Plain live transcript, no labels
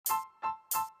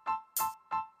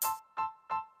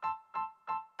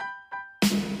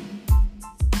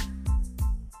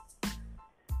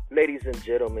Ladies and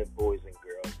gentlemen, boys and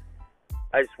girls,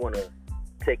 I just want to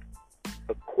take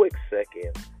a quick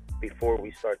second before we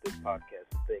start this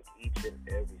podcast to thank each and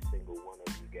every single one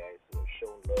of you guys who have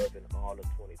shown love in all of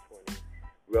 2020,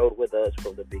 rode with us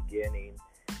from the beginning,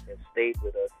 and stayed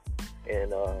with us.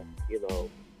 And,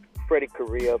 Freddie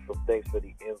Correa from Thanks for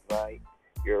the Invite.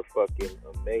 You're a fucking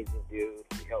amazing dude.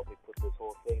 You helped me put this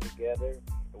whole thing together.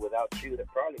 And without you, there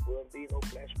probably wouldn't be no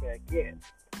flashback yet.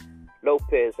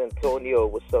 Lopez Antonio,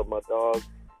 what's up, my dog?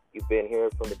 You've been here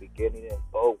from the beginning and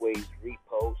always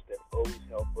repost and always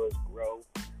help us grow.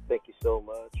 Thank you so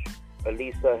much.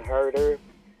 Elisa Herder,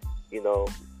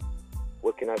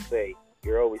 what can I say?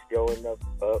 You're always showing up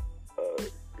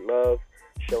love,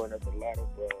 showing us a lot of,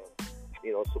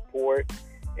 support.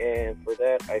 And for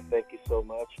that, I thank you so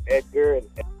much. Edgar and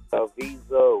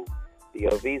Alviso, the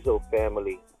Alviso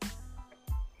family.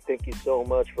 Thank you so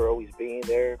much for always being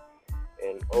there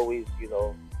and always,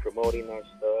 promoting our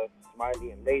stuff.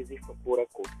 Smiley and Lazy from Pura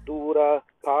Cultura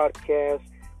podcast.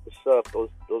 What's up?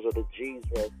 Those are the G's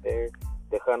right there.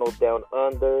 Tejano Down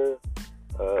Under,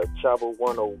 Chavo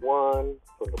 101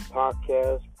 from the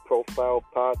podcast, Profile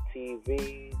Pod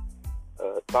TV,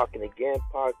 Talking Again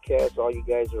podcast. All you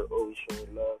guys are always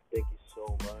showing love. Thank you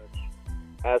so much.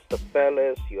 As the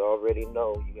fellas, you already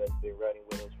know you guys been riding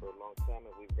with us for a long time,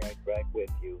 and we ride back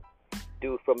with you.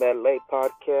 Dude from LA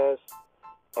podcast,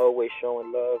 always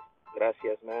showing love.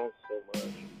 Gracias, man, so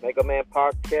much. Mega Man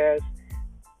podcast,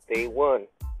 day one.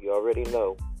 You already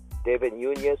know. David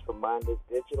Nunez from Mindless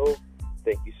Digital.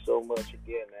 Thank you so much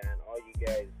again, man. All you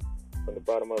guys from the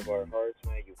bottom of our hearts,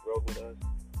 man. You rode with us.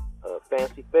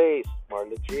 Fancy Face,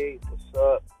 Marla G, what's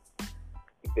up?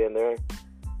 You've been there.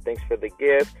 Thanks for the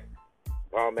gift.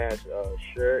 Bomb ass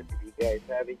shirt. If you guys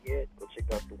haven't yet, go check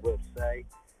out the website.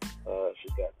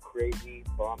 She's got crazy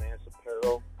bomb ass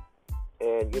apparel.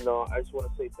 And I just want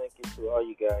to say thank you to all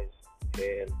you guys.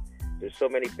 And there's so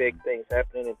many big things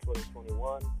happening in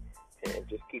 2021. And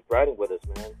just keep riding with us,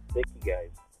 man. Thank you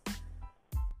guys.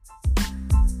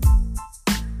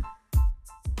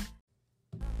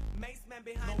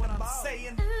 Know what I'm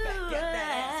saying? Back at that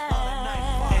ass all the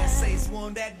night. And say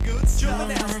swung that good stuff.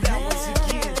 That once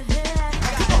again.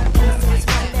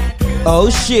 Oh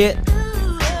shit.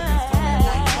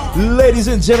 Ladies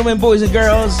and gentlemen, boys and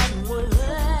girls,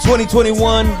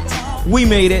 2021, we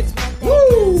made it.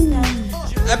 Woo!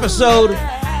 Episode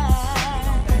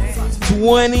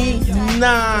 29.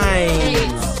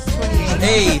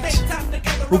 8.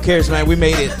 Who cares, man? We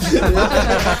made it.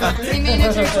 We made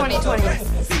it through 2020.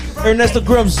 Ernesto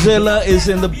Grumzilla is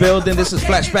in the building. This is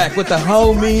Flashback with the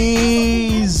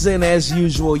homies. And as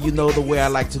usual, you know the way I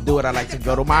like to do it. I like to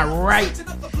go to my right.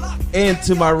 And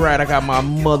to my right, I got my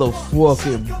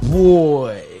motherfucking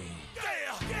boy.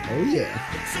 Oh, yeah.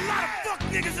 There's a lot of fuck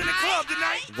niggas in the club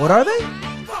tonight. What are they?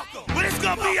 But it's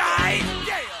gonna be alright.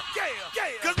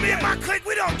 Cause me and my clique,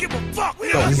 we don't give a fuck.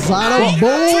 We don't Zada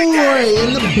boy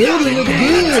in the building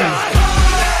again.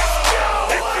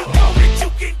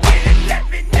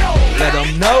 Let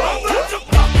them know.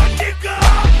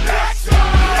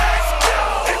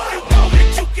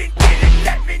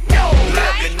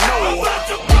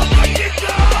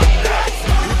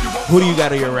 Who do you got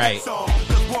to your right?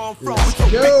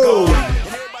 Yo.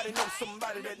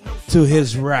 To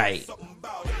his right,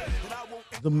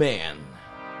 the man.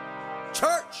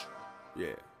 Church.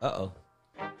 Yeah. Uh-oh.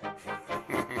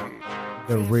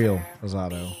 The real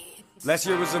Azado. Last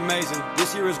year was amazing.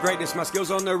 This year is greatness. My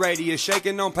skills on the radio,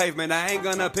 shaking on pavement. I ain't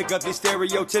gonna pick up these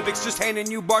stereotypics. Just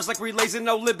handing you bars like relays in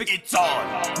Olympics. It's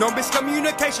on. No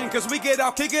miscommunication, cause we get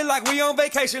off kicking like we on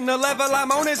vacation. The level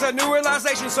I'm on is a new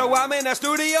realization. So I'm in a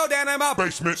studio down in my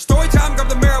basement. Story time, grab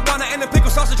the marijuana and the pickle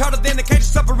sausage harder than the cage of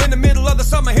supper in the middle of the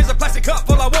summer. Here's a plastic cup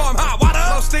full of warm hot water.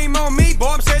 Blow steam on me, boy,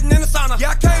 I'm sitting in the sauna. Yeah,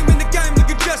 I came in the game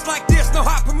looking just like this. No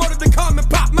hot promoted to come and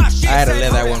pop my shit. I had to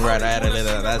let that one right.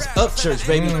 That's Up Church,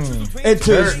 baby. And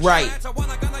to his right,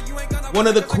 one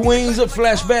of the queens of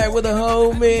Flashback with the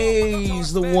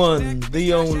homies, the one,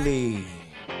 the only.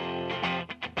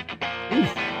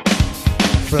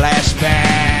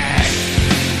 Flashback.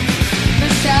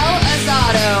 Michelle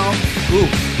Azado.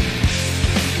 Ooh.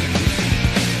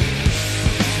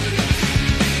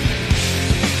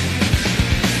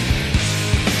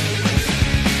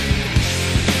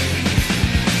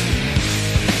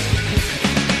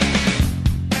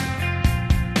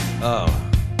 Oh.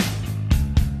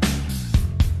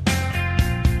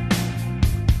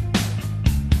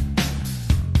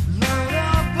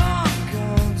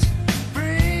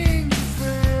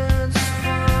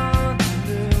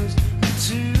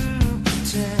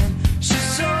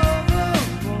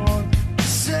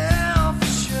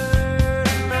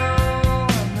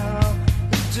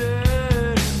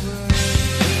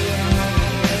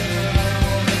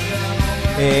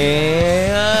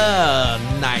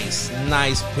 And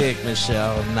nice pick,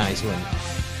 Michelle. Nice one.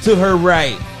 To her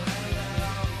right,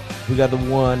 we got the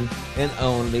one and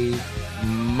only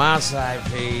Masai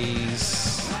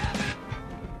Face.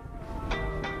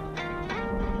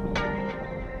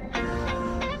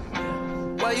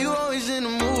 Why you always in the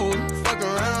mood? Fuck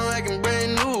around like I'm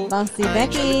brand new. Bossy I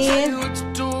ain't tryna Becky. tell you what to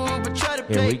do, but try to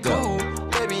Here play we go. cool.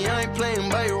 Baby, I ain't playing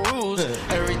by your rules.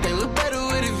 Everything look better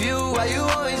with a view. Why you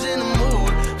always in the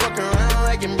mood? Fuck around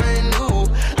like I'm brand new.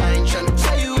 I ain't tryna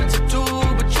tell you what to do,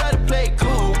 but try to play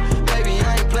cool. Baby,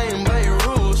 I ain't playing by your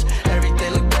rules.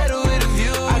 Everything look better with a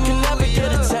view. I can never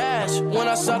get attached. When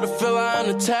I start to feel I'm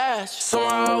unattached,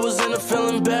 somehow I was in a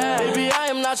feeling bad. Baby, I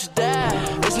am not your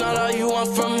dad. It's not all you want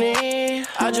from me.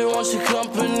 I just want your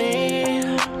company.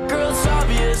 Girl, it's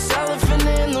obvious, elephant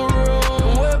in the room.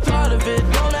 And we're part of it,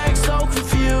 don't act so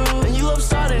confused. And you love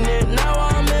starting it, now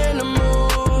I'm in the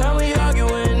mood. Now we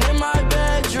arguing in my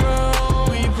bedroom.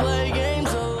 We play games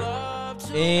of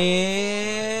love.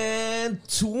 And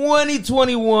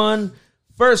 2021,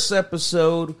 first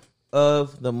episode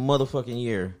of the motherfucking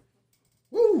year.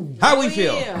 Woo! How we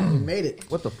feel? We made it.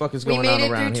 What the fuck is We going on made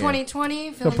it around through here?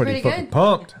 2020. Feel Feeling pretty pretty fucking good.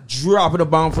 pumped. Dropping a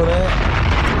bomb for that.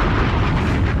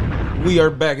 We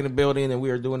are back in the building and we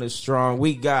are doing this strong.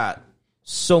 We got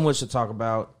so much to talk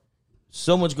about.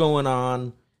 So much going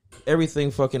on. Everything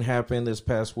fucking happened this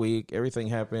past week. Everything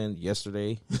happened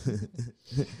yesterday.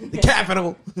 The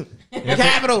Capitol.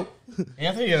 Capitol.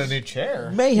 Anthony got a new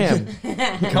chair. Mayhem.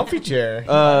 Comfy chair.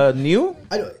 New?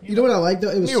 You know what I like though?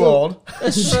 It was New so old.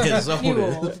 Shit's old.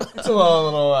 It's a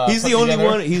little He's the put only together.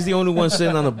 one. He's the only one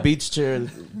sitting on a beach chair,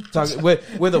 talking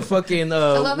with a fucking. I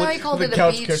love how he called the it a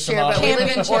couch beach cushion chair, on but it. we live in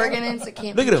Camping chair. Oregon and it's a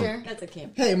camping Look at him. chair. That's a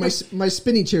camp. Hey, my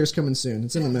spinny chair's coming soon.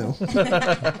 It's in the mail.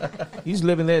 He's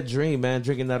living that dream, man.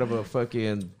 Drinking out of a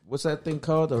fucking what's that thing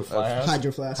called? A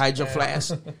Hydro flask. hydro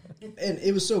flask. And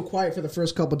it was so quiet for the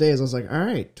first couple days. I was like, all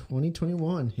right,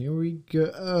 2021. Here we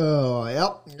go. Oh,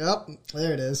 yep.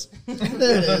 There it is.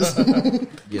 There it is.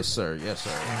 Yes, sir. Yes,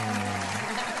 sir.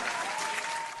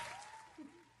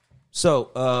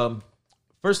 So,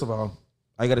 first of all,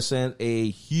 I got to send a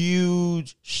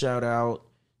huge shout out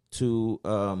to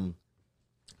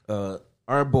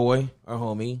our boy, our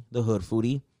homie, the Hood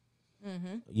Foodie.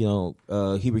 You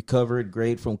know, he recovered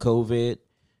great from COVID.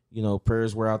 You know,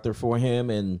 prayers were out there for him,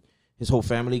 and his whole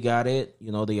family got it.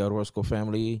 You know, the Orozco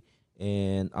family,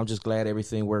 and I'm just glad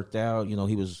everything worked out. You know,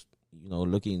 he was,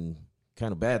 looking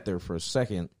kind of bad there for a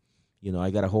second. You know,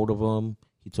 I got a hold of him.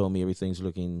 He told me everything's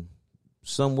looking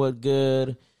somewhat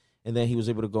good, and then he was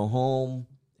able to go home.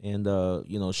 And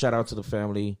shout out to the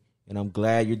family. And I'm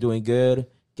glad you're doing good.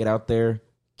 Get out there,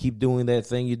 keep doing that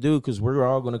thing you do, because we're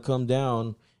all going to come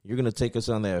down. You're going to take us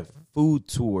on that food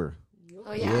tour.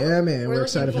 Oh, yeah. Yeah, man. We're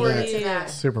excited for looking that. forward to that.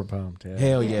 Super pumped. Yeah.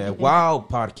 Hell yeah. Wow,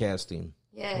 podcasting.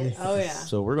 Yes. Oh, yeah.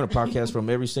 So we're going to podcast from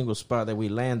every single spot that we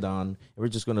land on. And we're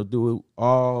just going to do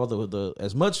all the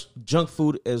as much junk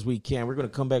food as we can. We're going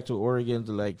to come back to Oregon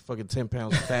to like fucking 10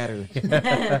 pounds fatter.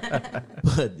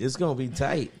 But it's going to be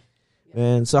tight.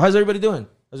 Man, so how's everybody doing?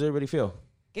 How's everybody feel?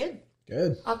 Good.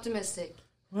 Good. Optimistic.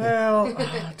 Well,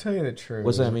 I'll tell you the truth.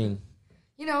 What's that mean?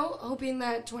 Hoping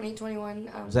that 2021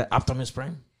 Is that Optimus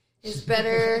Prime? is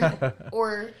better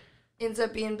or ends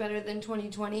up being better than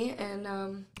 2020. And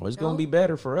Well, it's going to be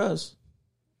better for us.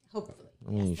 Hopefully.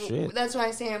 I mean, shit. that's why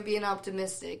I say I'm being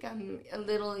optimistic. I'm a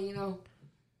little,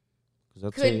 'Cause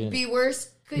I'll tell you, could be worse.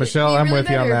 Could Michelle, be I'm really with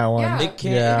you on better. that one. Yeah. It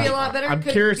can Yeah. Could be a lot better. I'm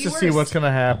could curious be to see worse. what's going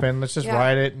to happen. Let's just Yeah.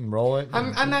 ride it and roll it.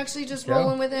 I'm actually just Yeah.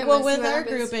 rolling with it. Well, Let's see with what our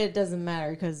happens. group, it doesn't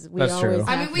matter because we That's true. always.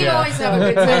 I have mean, we Yeah. always have a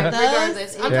good time With us,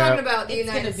 regardless. I'm Yeah. talking about the It's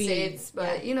gonna United be- States,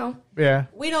 but Yeah.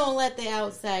 we don't let the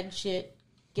outside shit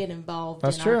get involved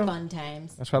That's in true. our fun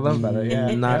times. That's what I love about it.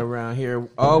 Yeah. not around here.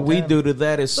 All we do to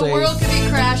that is the say, world could be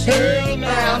crashing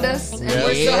around us, and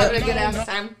we're still Yeah. having a good ass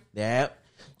time. yeah.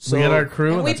 So We get our crew,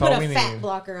 And and we that's put all a we fat need.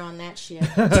 blocker on that shit.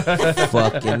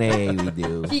 fucking A, we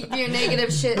do. Keep your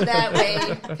negative shit that way,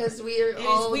 because we are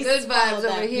all we good swallow vibes over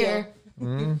that here.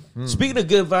 Speaking of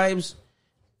good vibes,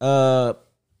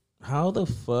 how the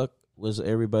fuck was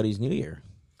everybody's New Year?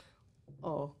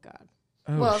 Oh God.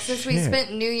 Well, since we shit.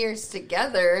 spent New Year's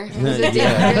together, it was a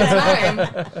damn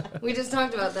good time. We just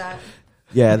talked about that.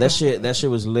 Yeah, that shit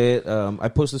was lit. I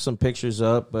posted some pictures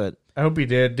up, but I hope you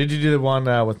did. Did you do the one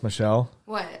with Michelle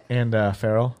What? and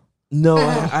Farrell? no,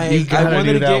 I You gotta wanted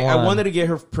do to that get I one. wanted to get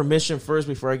her permission first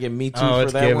before I get Me Too Oh, for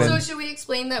it's that given. So one. should we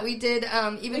explain that we did,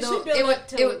 even We though should build it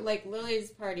up was, to like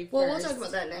Lily's party first. well, we'll talk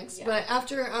about that next. Yeah. But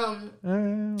after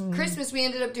Christmas, we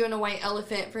ended up doing a white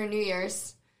elephant for New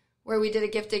Year's, where we did a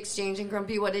gift exchange. And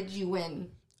Grumpy, what did you win?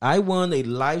 I won a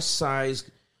life-size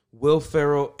Will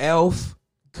Ferrell elf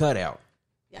cutout,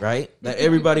 right? That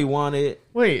everybody wanted.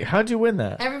 Wait, how'd you win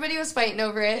that? Everybody was fighting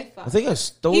over it. I think I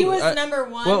stole. He was number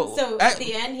one, well, so at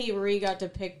the end, he got to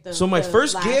pick the. So my the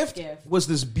first last gift was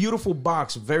this beautiful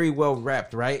box, very well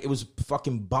wrapped, right? It was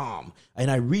fucking bomb, and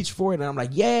I reached for it, and I'm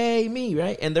like, "Yay, me!"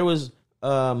 Right? And there was,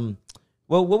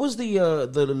 well, what was the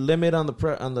limit on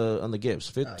the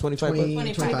gifts? 25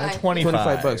 bucks?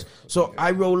 25 bucks. So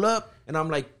I roll up, and I'm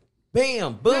like,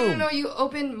 "Bam, boom!" No, you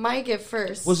opened my gift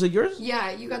first. Was it yours?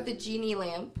 Yeah, you got the genie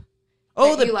lamp.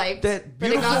 Oh, that you liked, that but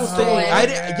it beautiful got thing.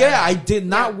 stolen. I did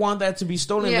not want that to be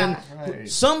stolen. Yeah. And then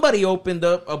somebody opened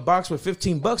up a box with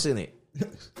 $15 in it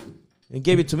and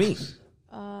gave it to me.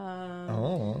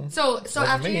 So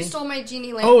after me. you stole my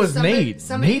genie lamp, Oh, it was somebody, Nate.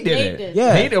 Somebody, Nate did Nate it. did.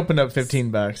 Yeah. Nate opened up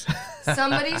 $15.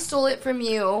 Somebody stole it from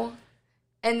you,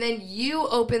 and then you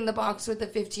opened the box with the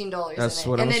 $15 That's in it.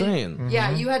 what and I'm then, saying.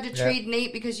 Yeah, you had to trade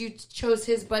Nate because you chose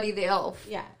his buddy the elf.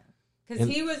 Yeah, because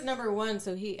he was number one,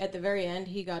 so he at the very end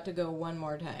he got to go one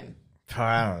more time.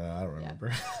 I don't know. I don't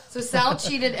remember. So Sal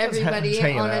cheated everybody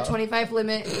hanging on a out. 25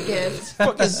 limit gift.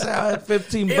 Fucking Sal had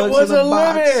 $15 It was in the a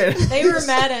box. limit. They were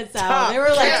mad at Sal. They were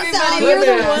like, Everybody "Sal, you're was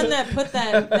the mad. one that put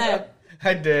that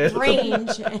I did.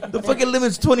 range." The fucking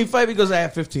limit's 25 because I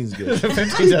have 15's good. 15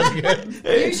 sounds good.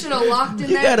 You should have locked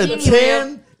in You that got a genie 10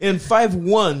 lamp. and 5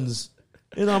 ones.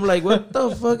 And I'm like, what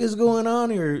the fuck is going on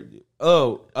here?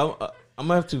 Oh, I'm going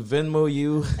to have to Venmo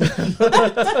you.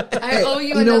 I owe you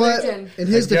You know another what? 10. In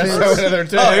his Guess defense, another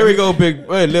 10. Oh, here we go, big.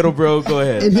 Hey, little bro, go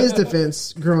ahead. in his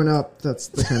defense, growing up, that's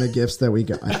the kind of gifts that we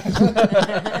got.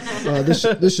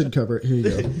 This should cover it. Here you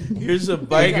go. Here's a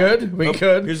bike. We good? We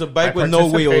good? Here's a bike I with no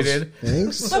wheels. participated.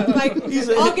 Thanks. Like,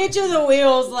 I'll get you the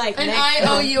wheels. Like, And next I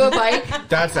time. owe you a bike.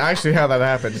 That's actually how that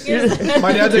happened.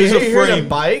 My dad's like, Here's a hey, here's a frame.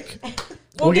 bike.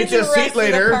 We'll get you a the rest seat of the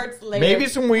later. parts later. Maybe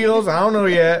some wheels. I don't know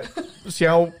yet. See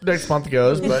how next month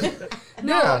goes. But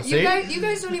No, yeah, you see?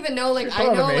 guys don't even know. Like, I proud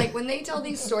of know, me. like when they tell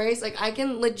these stories, like I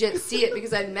can legit see it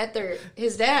because I met their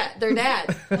dad,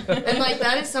 and like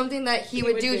that is something that he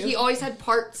would do. He always had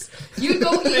parts. You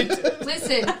go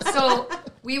listen. So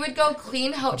we would go try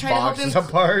to help him. Boxes of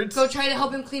parts. Go try to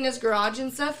help him clean his garage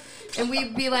and stuff, and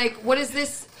we'd be like, "What is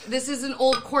this? This is an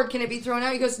old cord. Can it be thrown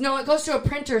out?" He goes, "No, it goes to a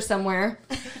printer somewhere."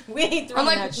 We ain't throwing I'm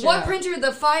like, that shit "What out. printer?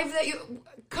 The 5 that you."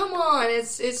 Come on,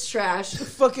 it's trash.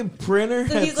 Fucking printer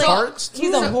So had he's like, parts.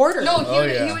 he's a hoarder. No, Oh,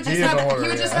 he yeah. would He just is a have hoarder, he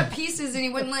would just yeah. have pieces and he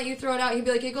wouldn't let you throw it out. He'd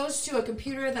be like, it goes to a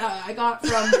computer that I got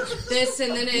from this,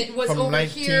 and then it was From over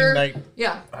here.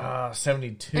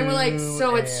 72. And we're like,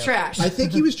 so it's and- trash. I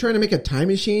think he was trying to make a time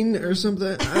machine or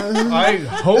something. I It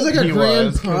hope was like a he grand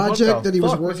was. 'Cause what the project that he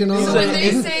was fuck working on. So when they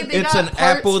say they It's got an parts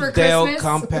Apple for Dell Christmas,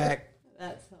 compact.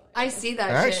 That's I see that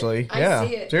Actually, shit. yeah. I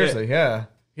see it. Seriously, yeah.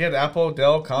 He had Apple,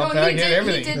 Dell, No, compact, he he had did.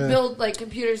 everything. He did build like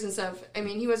computers and stuff. I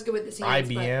mean, he was good with the scenes.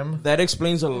 IBM. That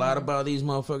explains a lot about these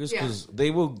motherfuckers Yeah. because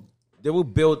they will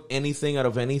build anything out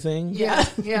of anything. Yeah,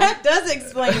 yeah. That does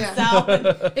explain Sal.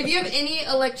 If you have any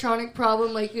electronic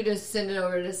problem, like you just send it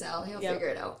over to Sal. He'll Yep. figure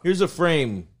it out. Here's a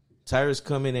frame. Tires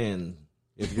coming in.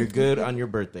 If you're good on your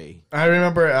birthday. I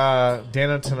remember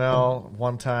Dana Tennell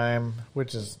one time,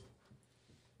 which is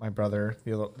my brother,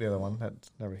 the other one that's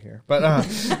never here. But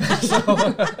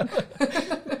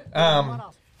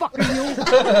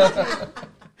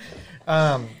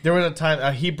there was a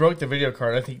time he broke the video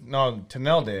card. I think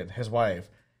Tennell did. His wife.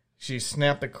 She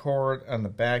snapped the cord on the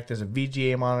back. There's a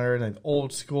VGA monitor and an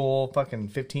old school fucking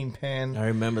 15-pin I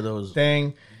remember those.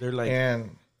 thing. They're like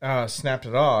And snapped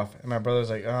it off. And my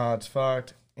brother's like, oh, it's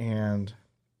fucked. And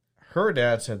her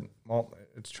dad said, well,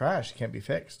 it's trash. It can't be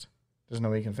fixed. There's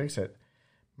no way you can fix it.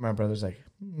 My brother's like,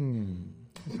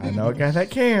 I know a guy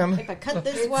that can. If I cut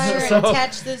this wire So, and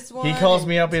attach this one, He calls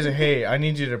me up. He's like, hey, I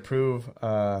need you to prove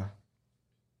her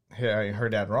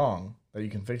dad wrong, that you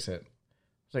can fix it.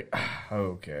 I was like,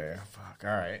 okay, fuck, all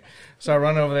right. So I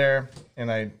run over there, and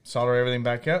I solder everything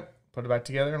back up, put it back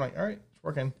together. I'm like, all right, it's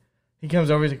working. He comes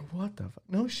over, he's like, what the fuck?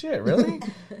 No shit, really?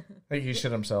 Like, he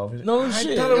shit himself. He's like, No I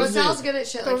shit. thought it No, was Sal's good at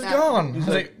shit it like was that. gone. He's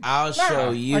like, I'll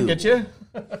show you. I get you.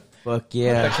 Fuck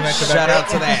yeah. connected Shout back out up.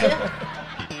 to that.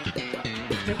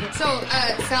 So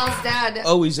Sal's dad.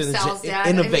 Always Sal's dad,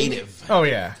 I mean, innovative. Oh,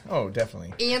 yeah. Oh,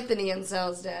 definitely. Anthony and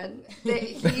Sal's dad.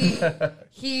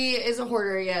 He is a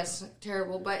hoarder, yes,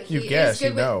 terrible, but he You guess, is good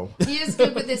you know. He is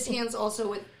good with his hands, also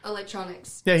with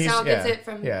electronics. Yeah, Sal gets it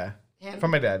from yeah. him.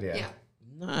 From my dad, yeah. Yeah,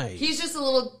 Nice. he's just a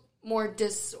little more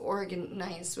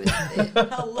disorganized with it.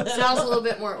 Sal's a little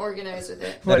bit more organized with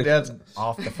it. My dad's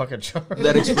off the fucking chart.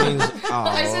 That explains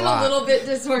I said a lot. little bit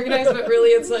disorganized, but really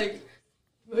it's like.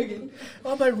 Fucking.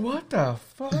 I'm like, what the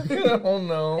fuck? I don't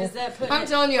know. is that putting I'm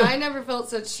telling you, I never felt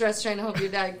such stress trying to help your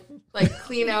dad like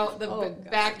clean out the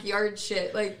backyard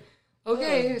shit. Like,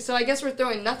 Okay, so I guess we're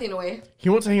throwing nothing away. He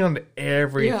wants to hang on to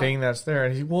everything that's there.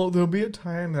 And there'll be a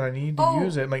time that I need to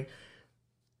use it. I'm like,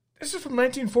 this is from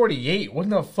 1948. When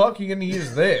the fuck are you going to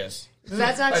use this?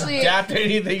 That's actually adapt to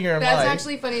anything in your life. That's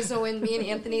actually funny. So when me and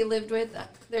Anthony lived with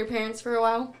their parents for a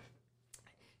while,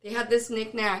 they had this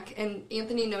knick-knack, and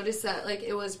Anthony noticed that like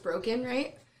it was broken,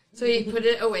 right? So he put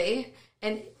it away,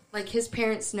 and like his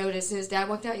parents noticed, and his dad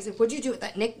walked out. He's like, "What'd you do with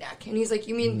that knick-knack?" And he's like,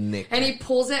 "You mean?" Knick-knack. And he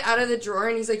pulls it out of the drawer,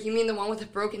 and he's like, "You mean the one with the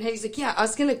broken head?" He's like, "Yeah, I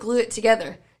was gonna glue it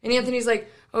together." And Anthony's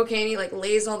like, "Okay," and he like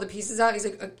lays all the pieces out. He's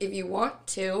like, "If you want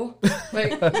to,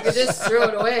 like, you could just throw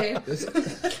it away."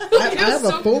 I have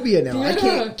a phobia now. I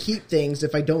can't keep things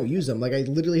if I don't use them. Like, I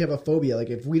literally have a phobia.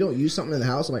 Like, if we don't use something in the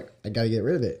house, I'm like, I gotta get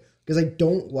rid of it. Because I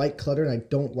don't like clutter and I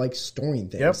don't like storing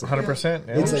things. Yep, 100%.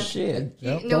 Yeah. It's like, Shit.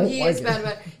 No, he is bad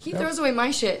about it. He throws away my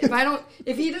shit.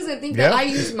 If he doesn't think that I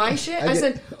use my shit, I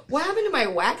said, "What happened to my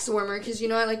wax warmer?" Because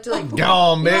I like to like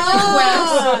Gone, bitch.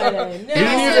 God, You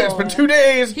didn't use it for 2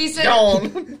 days. He said,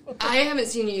 Gone. "I haven't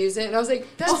seen you use it," and I was like,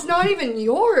 "That's not even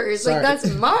yours. Sorry. Like that's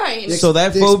mine." So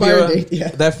that The expired phobia, date, yeah.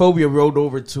 that phobia rolled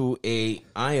over to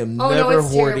I am Oh, no, never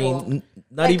it's hoarding. terrible.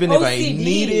 Not Like even if I OCD.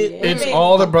 need it. It's Okay.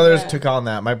 all the brothers Yeah. took on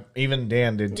that. Even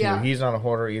Dan did too. Yeah. He's not a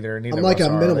hoarder either. Neither I'm like a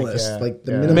of us are. minimalist. Like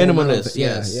the yeah. minimal Minimalist, amount of-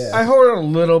 yes. Yeah. I hoard a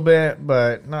little bit,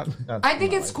 but not I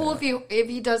think not it's like cool that. if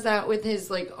he does that with his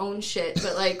like own shit,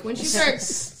 but like when she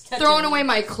starts throwing away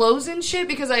my clothes and shit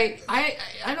because I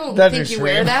don't That's think you extreme.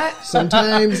 wear that.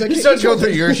 Sometimes I You can't start going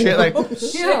through your shit like,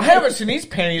 I haven't seen these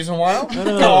panties in a while.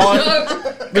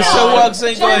 Michelle walks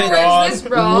in Where going, is this,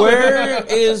 bro? where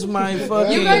is my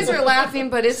fucking You guys are laughing,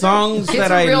 but it's songs it's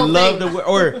that a I real love thing. to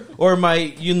wear, or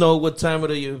my what time of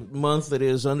the month it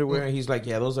is underwear, and he's like,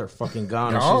 yeah, those are fucking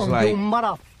gone. And she's like,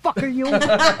 Motherfucker,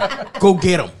 you. go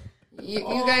get them. You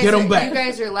guys, Get 'em back. You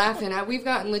guys are laughing. We've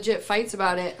gotten legit fights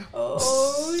about it.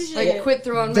 Oh shit! Like, quit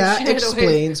throwing my That shit away.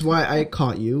 explains why I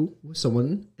caught you with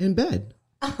someone in bed.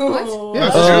 Oh.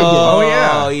 Yeah,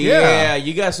 Oh, yeah. yeah,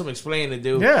 you got some explaining to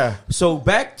do. Yeah. So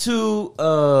back to the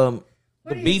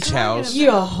are you beach talking house.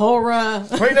 You horror.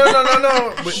 Wait,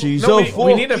 no. She's no, a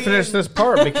we need to fucking- finish this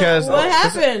part because What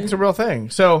it's- happened? It's a real thing.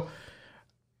 So,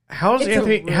 how's It's a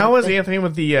Anthony? real How is thing. Anthony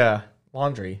with the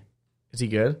laundry? Is he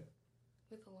good?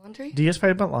 With the laundry? Do you guys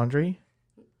fight about laundry?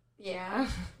 Yeah.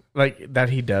 Like that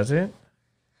he does it?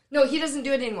 No, he doesn't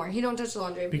do it anymore. He don't touch the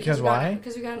laundry. Because why?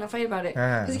 Because we got in a fight about it.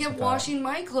 Ah, Because he kept that's what I thought. washing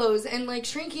my clothes and like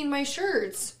shrinking my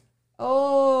shirts.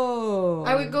 Oh.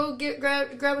 I would go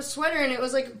grab a sweater and it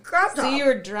was like a crop top. So you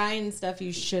were drying stuff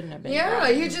you shouldn't have been. Yeah,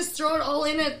 drying. you just throw it all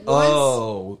in at once.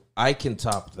 Oh, I can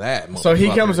top that. So he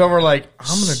motherfucker. comes over like,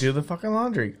 I'm gonna do the fucking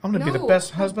laundry. I'm gonna be the No,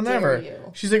 best how husband dare ever. you.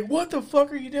 She's like, what the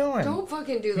fuck are you doing? Don't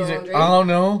fucking do the He's like, laundry. oh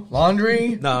no,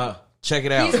 laundry. Nah, check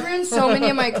it out. He's ruined so many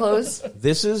of my clothes.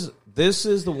 This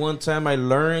is the one time I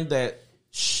learned that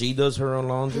she does her own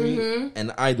laundry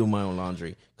and I do my own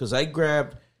laundry because I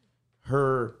grabbed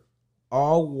her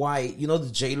all white, the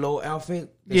J-Lo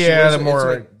outfit. that she Yeah, wears? the It's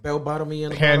more like bell bottomy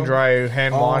and Hand dry,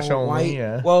 hand wash all only. white.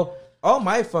 Yeah. Well, all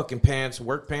my fucking pants,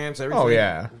 work pants, everything. Oh,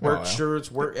 yeah. work Oh, yeah. shirts,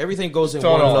 everything goes in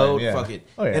Throw it one all in, load. yeah. Fuck it.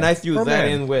 Oh, yeah. And I threw For that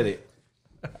men. in with it.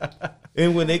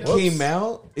 And when it came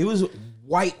out, it was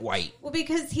white. Well,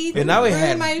 because he And now it threw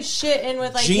had my shit in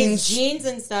with like jeans. his jeans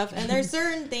and stuff, and there's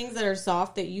certain things that are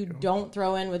soft that you don't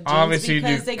throw in with jeans Obviously, you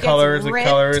because do it colors gets and ripped.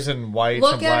 colors and whites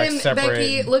Look and at blacks him, separate.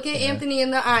 Becky. Look at Anthony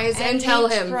in the eyes and tell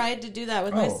he him. tried to do that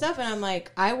with my Oh. stuff, and I'm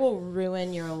like, I will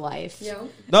ruin your life. Yeah.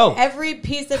 No. Every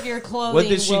piece of your clothing What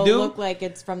did she will do? look like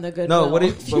it's from the Goodwill. No, what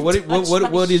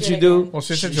did you do? Well,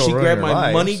 she said She you'll ruin grabbed your my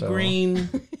life, money so. green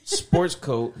sports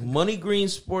coat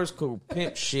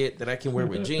pimp shit that I can wear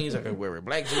with jeans. I can wear with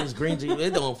black jeans, green jeans.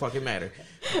 It don't fucking matter.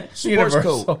 Sports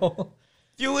coat. Universal.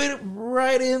 Threw it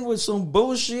right in with some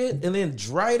bullshit and then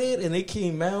dried it and it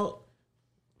came out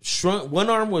shrunk. One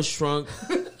arm was shrunk.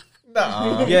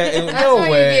 Nah. Yeah, and, That's how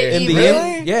you way. get and the even.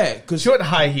 end, yeah, because She went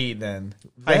high heat then.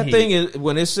 High that heat. thing is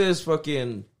when it says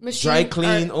fucking dry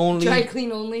clean only. Dry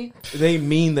clean only. They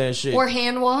mean that shit. Or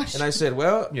hand wash. And I said,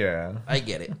 well, Yeah. I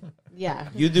get it. Yeah.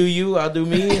 You do you, I'll do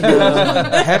me. And,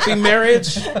 happy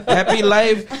marriage, happy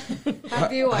life.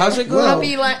 Happy wife. How's it going?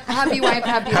 Happy wife, happy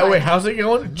Wait, life. how's it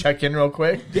going? Check in real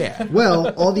quick. Yeah. Well,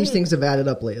 all these things have added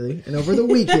up lately, and over the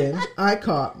weekend, I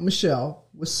caught Michelle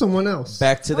with someone else.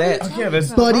 Back to that. Yeah,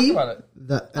 let's Buddy, talk about it.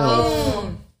 the elf.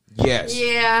 Oh, Yes.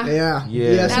 yeah. Yeah,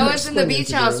 Yeah. That was in the beach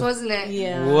house, wasn't it?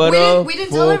 Yeah. What We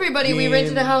didn't tell everybody we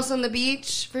rented a fucking- house on the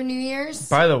beach for New Year's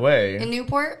By the way. in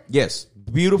Newport. Yes.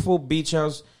 Beautiful beach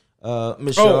house.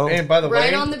 Michelle. Oh, and by the way.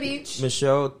 Right on the beach.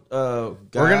 Michelle.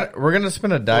 We're gonna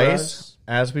spin a dice us.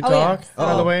 as we Oh, talk. yeah.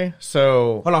 By the way,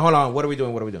 so Hold on. What are we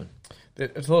doing?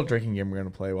 it's a little drinking game we're gonna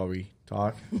play while we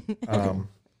talk.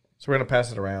 So we're gonna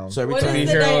pass it around. So every What, time is you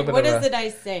the hear a dice, little bit what of does a- the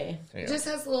dice say? It just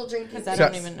has a little drink. Because I So,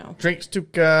 don't even know. Drinks 2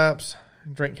 cups.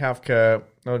 Drink half cup.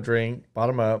 No drink.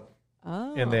 Bottom up.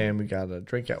 Oh. And then we got a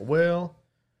drink at will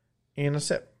and a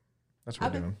sip. That's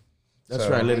what we're Okay. doing. That's So-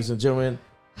 right, ladies and gentlemen.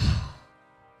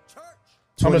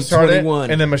 I'm gonna start it, 2021.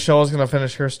 and then Michelle's gonna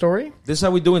finish her story This is how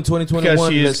we do in 2021. because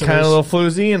she's listeners. kind of a little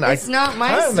floozy, and It's not my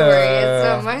kinda- story. It's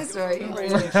not my story.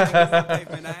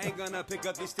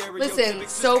 Listen,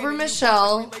 sober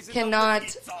Michelle cannot.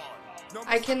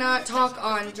 I cannot talk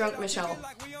on drunk Michelle.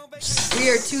 We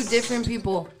are two different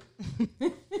people.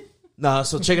 Nah,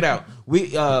 so check it out. We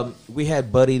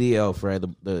had Buddy the Elf, right?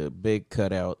 The big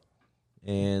cutout,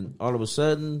 and all of a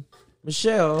sudden,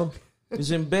 Michelle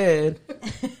is in bed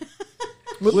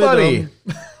with with Buddy. him.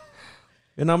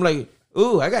 And I'm like,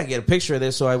 ooh, I gotta get a picture of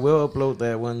this, so I will upload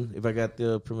that one if I got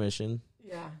the permission.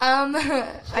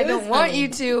 I don't want you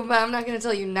to, but I'm not going to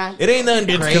tell you not to. It ain't nothing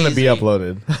It's crazy. gonna be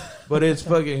uploaded. But it's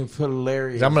fucking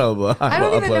hilarious. I'm gonna. I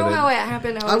don't even know upload it. how it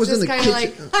happened. I was in just the kind of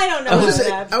kitchen. like, I don't know. I how was,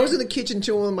 that I was in the kitchen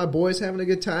chilling with my boys, having a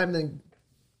good time. And then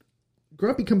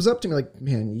Grumpy comes up to me like,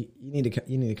 "Man, you need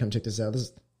to come check this out. This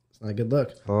is not a good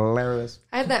look." hilarious.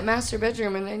 I had that master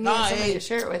bedroom and I needed somebody to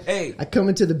share it with. Hey, I come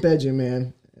into the bedroom,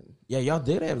 man. yeah, y'all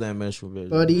did have that mesh with it.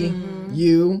 Buddy,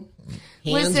 you,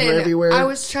 hands Listen, were everywhere. I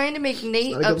was trying to make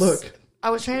Nate Not a good look. I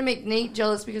was trying to make Nate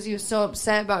jealous because he was so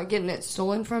upset about getting it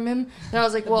stolen from him. And I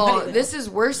was like, well, this is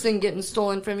worse than getting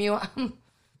stolen from you.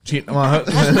 Cheat. Well,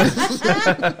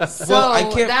 So I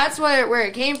can't- that's where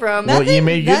it came from. Well, you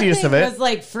made good use of it. Was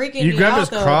like freaking you me grabbed out, his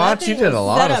though. crotch. That You thing did a was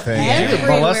lot set of up things. You were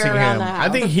everywhere molesting around him. the I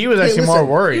house. think he was Hey, actually more listen.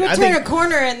 worried. You would I turn think a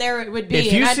corner and there it would be. if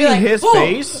you and I'd see be like, his "Oh!"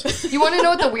 face, You want to know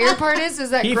what the weird part is?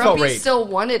 Is that He felt Grumpy raped. still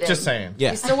wanted him. just saying.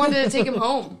 Yeah. He still wanted to take him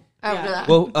home after Yeah. that.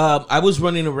 Well, I was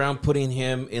running around putting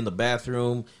him in the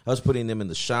bathroom. I was putting him in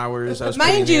the showers. I was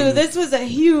Mind putting you, him- this was a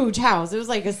huge house. It was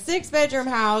like a 6-bedroom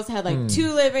house, had like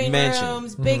 2 living Mansion.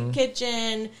 rooms, big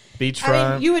kitchen. Beachfront.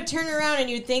 I mean, you would turn around and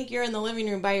you'd think you're in the living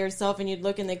room by yourself, and you'd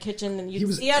look in the kitchen and He you'd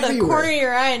was see out of the everywhere. corner of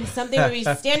your eye, and something would be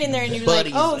standing there, and you'd be like,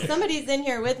 Buddy's "Oh, there. somebody's in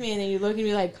here with me," and then you look and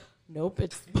be like, "Nope,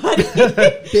 it's Buddy."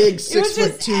 Big It was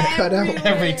just 6'2" cutout. everywhere.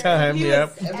 Every time, He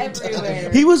yep. was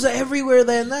everywhere. He was everywhere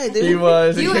that night. Dude. He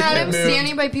was. You He had him couldn't move.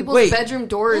 standing by people's Wait. bedroom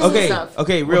doors Okay, and stuff.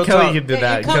 okay, real Well, Kelly talk. could do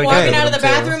that. He'd come Kelly walking could out of do the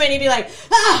them, too. bathroom, and he'd be like,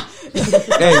 "Ah!"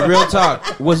 Hey, real talk.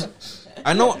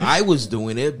 I know I was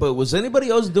doing it, but was anybody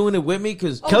else doing it with me?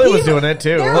 Because Kelly He was doing it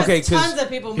too. There was Okay, 'cause tons of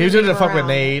people. He was moving doing the fuck with around.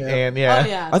 Nate, and yeah. Oh,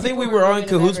 yeah. I think we were all in moving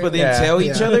cahoots, but didn't Yeah. tell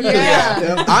each Yeah. other.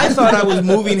 Yeah. I thought I was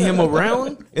moving him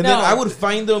around, and then No. I would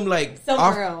find him like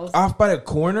Somewhere else. off by the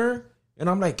corner, and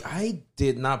I'm like, I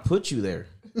did not put you there.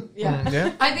 Yeah.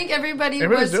 Yeah. I think everybody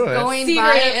Everybody's was doing it. going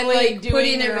by Secretly and like doing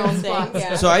putting their their own own thing, spots.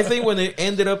 yeah. So I think when it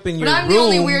ended up in your But I'm room, the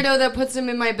only weirdo that puts him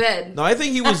in my bed. No, I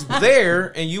think he was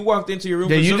there, and you walked into your room.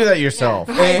 Yeah, for you some- did that yourself.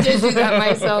 I did do that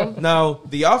myself. Now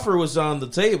the offer was on the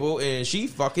table, and she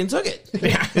fucking took it.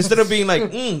 Instead of being like,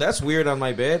 "That's weird on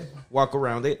my bed," walk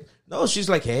around it. No, she's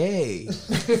like, "Hey,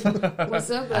 What's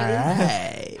up, all buddy?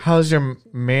 right, How's your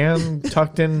man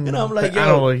tucked in? And I'm like, I don't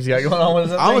know what he's got going on. What is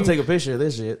that I'm gonna thing? take a picture of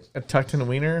this shit." A tucked in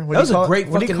wiener. What That do was you a call great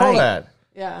What do you fucking call night. that?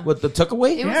 Yeah. What, the tuck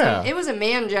away? It was Yeah. it was a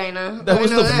mangina. That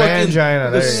was I the know fucking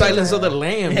Mangina, the there you go. silence of the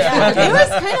lambs. Yeah, it was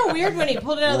kind of weird when he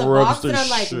pulled it out of the Rubs box, the and I'm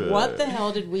like, shit. "What the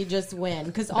hell did we just win?"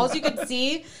 Because all you could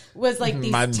see was like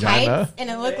these Mangina? tights, and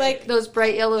it looked like Those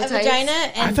bright yellow a tights. vagina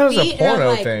and I thought it was a feet, and I'm porno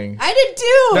like, thing. I did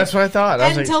too. That's what I thought. I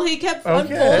was Until like, he kept okay,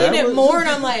 unfolding that it was- more, and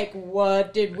I'm like,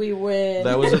 "What did we win?"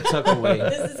 That was a tuck away.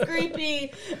 This is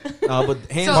creepy. But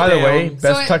hands So- by the down, way,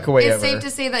 best it- tuck away it's ever. safe to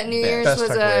say that New Year's Best was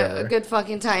tuck away ever. a good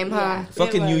fucking time, huh? Yeah.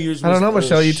 fucking It New was. Year's. I don't know, was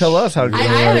Michelle. You tell us how good I it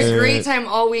had was. a great time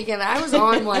all weekend. I was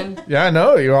on one. Yeah, I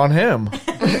know. You're on him.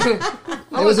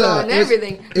 I was on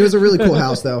everything. It was a really cool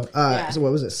house, though. Yeah. So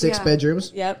what was it? 6 Yeah.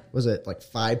 bedrooms. Yep. Was it like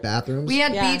 5 bathrooms? We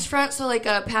had Yeah. beachfront, so like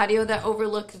a patio that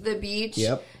overlooked the beach.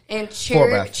 Yep. And Four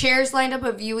baths. chairs lined up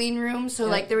a viewing room. So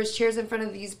like there was chairs in front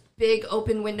of these big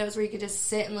open windows where you could just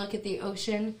sit and look at the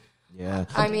ocean. Yeah.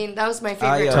 I mean, that was my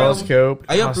favorite room. Telescope.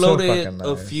 I Oh, so uploaded fucking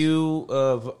a nice. few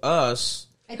of us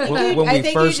I think, when I we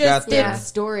think first you got just there. did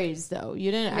stories, though.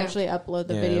 You didn't actually upload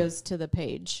the Yeah. videos to the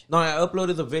page. No, I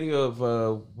uploaded the video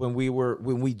of when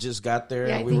we just got there.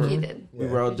 Yeah, I and we think were you did. we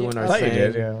were all doing I our thought you thing.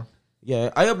 did, yeah. Yeah,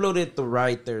 I uploaded the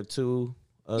ride there too.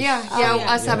 Us. Yeah,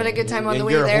 us having a good time on and the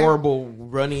way your there. horrible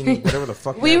running, whatever the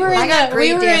fuck. We that were was. in I got the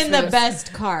great dance in the moves.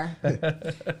 best car.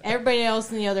 Everybody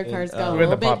else in the other cars got a We're in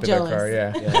little the bit popular jealous. car,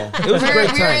 yeah. Yeah. It was a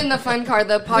great We were time. in the fun car,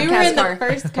 the podcast We were in car. the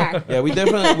first car. Yeah, we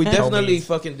definitely Homies.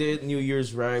 fucking did New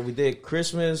Year's ride. We did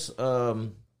Christmas.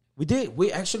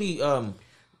 We actually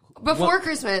Before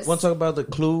Christmas. Want to talk about the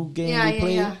Clue game we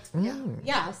played?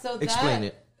 Yeah. So Explain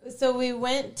it. So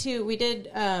we did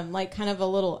like kind of a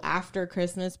little after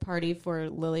Christmas party for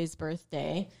Lily's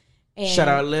birthday. And Shout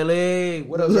out Lily.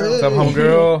 What up, girl? What's up,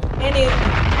 homegirl?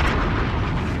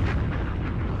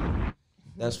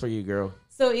 That's for you, girl.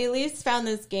 So Elise found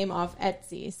this game off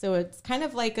Etsy. So it's kind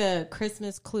of like a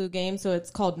Christmas Clue game. So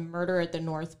it's called Murder at the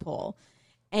North Pole.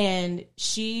 And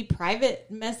she private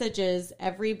messages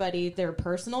everybody their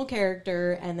personal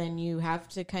character, and then you have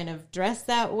to kind of dress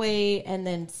that way and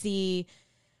then see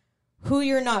who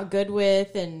you're not good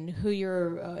with and who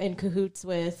you're in cahoots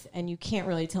with, and you can't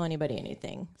really tell anybody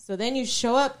anything. So then you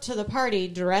show up to the party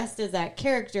dressed as that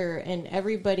character, and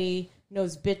everybody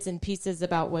knows bits and pieces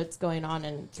about what's going on.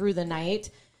 And through the night,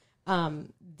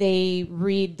 they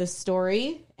read the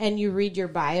story, and you read your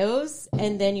bios,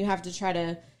 and then you have to try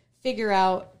to figure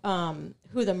out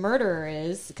who the murderer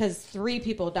is, because 3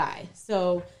 people die.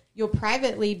 So you'll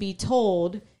privately be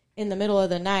told in the middle of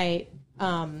the night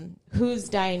who's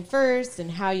dying first and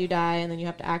how you die, and then you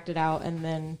have to act it out, and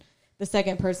then the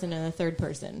second person and the third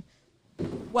person.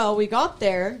 Well, we got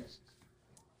there,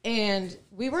 and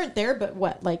we weren't there but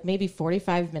like maybe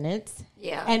 45 minutes.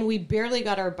 Yeah. And we barely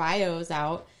got our bios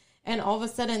out, and all of a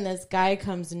sudden this guy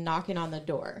comes knocking on the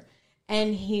door.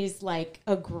 And he's like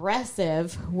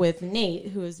aggressive with Nate,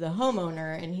 who is the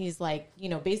homeowner. And he's like,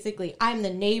 basically, I'm the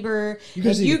neighbor.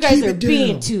 You guys are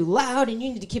being too loud and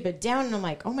you need to keep it down. And I'm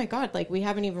like, oh my God, like we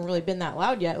haven't even really been that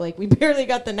loud yet. Like we barely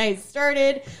got the night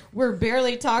started. We're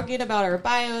barely talking about our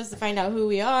bios to find out who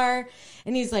we are.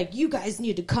 And he's like, you guys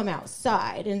need to come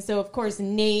outside. And so, of course,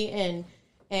 Nate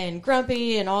and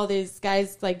Grumpy and all these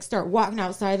guys like start walking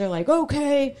outside. They're like,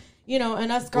 okay.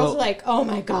 And us girls are like, oh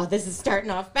my God, this is starting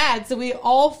off bad. So we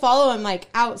all follow him like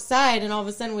outside, and all of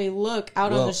a sudden we look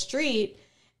out on the street,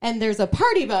 and there's a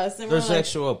party bus. And There's we're like,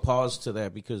 actual pause to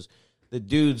that because the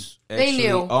dudes They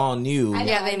knew. all knew. I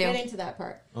Yeah, they knew. Getting to that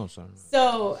part. Oh, sorry.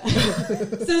 So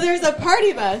there's a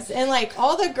party bus, and like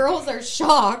all the girls are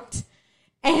shocked,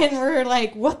 and we're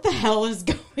like, what the hell is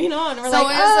going on? We're So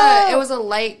like, it was a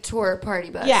light tour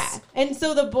party bus. yeah. And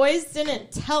so the boys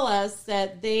didn't tell us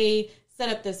that they set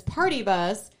up this party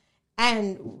bus,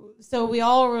 and so we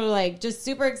all were like just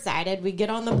super excited. We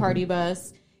get on the party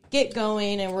bus, get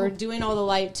going, and we're doing all the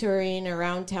light touring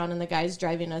around town, and the guy's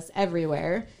driving us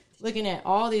everywhere, looking at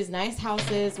all these nice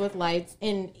houses with lights.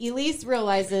 And Elise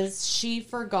realizes she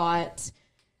forgot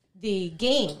the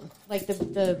game, like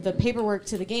the paperwork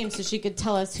to the game, so she could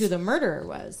tell us who the murderer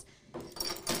was.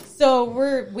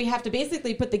 So we have to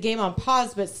basically put the game on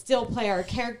pause, but still play our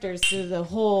characters through the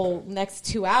whole next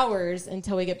 2 hours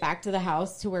until we get back to the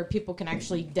house to where people can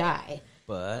actually die.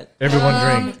 But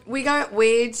everyone drink. We got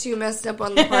way too messed up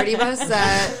on the party bus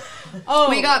that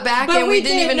we got back but and we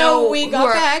didn't even know. We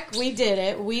got back. We did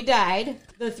it. We died.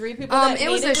 The 3 people that it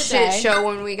was made a to shit die. show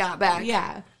when we got back.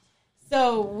 Yeah.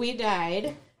 So we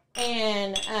died,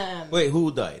 and wait,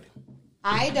 who died?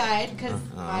 I died because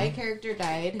my character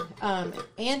died.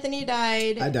 Anthony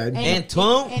died. I died.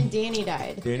 Antoine? And Danny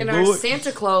died. In our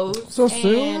Santa clothes. So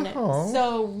And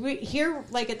so we here,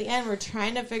 like at the end, we're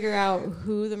trying to figure out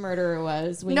who the murderer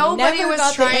was. We Nobody never was got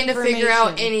the trying to figure out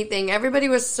information. anything. Everybody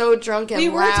was so drunk and We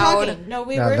were loud. talking. No,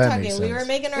 we No, were that makes talking. We sense. were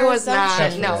making It our was not.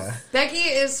 assumptions. No. Yeah. Becky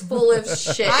is full of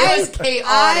shit. It was chaotic.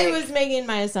 I was making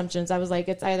my assumptions. I was like,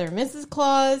 it's either Mrs.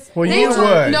 Claus. Well, They you told-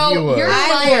 would. No, you would. you're a I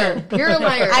liar. You're a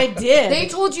liar. I did. They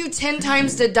told you 10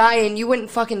 times to die and you wouldn't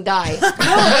fucking die. Elise,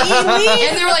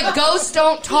 And they were like, ghosts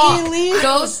don't talk. Elise.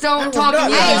 Ghosts don't talk.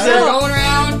 And you I guys are know. going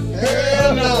around.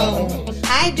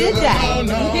 I did die.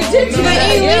 You did But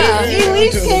that, yeah.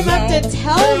 Elise came up to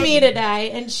tell me to die,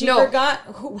 and she No. forgot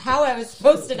how I was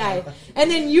supposed to die.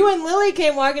 And then you and Lily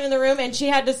came walking in the room, and she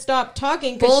had to stop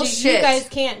talking because you Bullshit. guys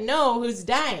can't know who's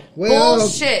dying. Well,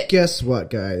 Bullshit. guess what,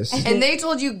 guys? And they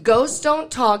told you ghosts don't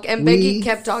talk, and Becky We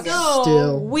kept talking.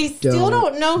 So we still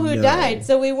don't know who know died.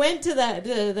 So we went to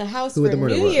the house who for the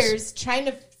murderer New was. Year's, trying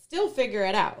to still figure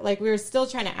it out. Like we were still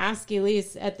trying to ask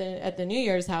Elise at the New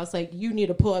Year's house, like, you need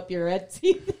to pull up your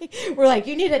Etsy thing. We're like,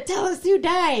 you need to tell us who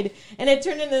died, and it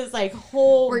turned into this like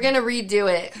whole. We're going to redo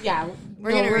it. Yeah,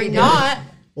 We're gonna redo it. not.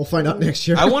 We'll find out next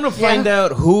year. I want to find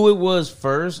out who it was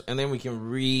first, and then we can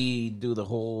redo the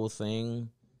whole thing,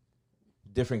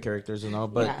 different characters and all.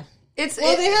 But Yeah.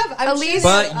 Well, they have. I'm at sure least-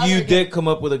 there's but other you games. did come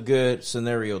up with a good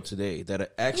scenario today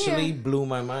that actually Yeah. blew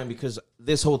my mind, because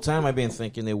this whole time I've been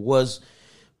thinking it was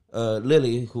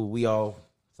Lily, who we all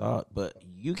thought, but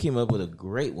you came up with a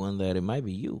great one that it might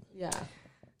be you. Yeah.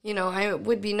 You know, I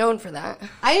would be known for that.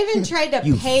 I even tried to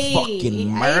You pay.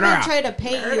 fucking I murderer. even tried to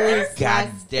pay Elise God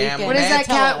last damn weekend What is to that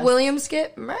tell Cat us. Williams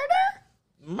skit? Murder?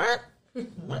 Mer-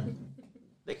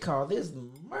 They call this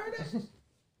murder.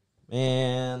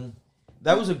 Man,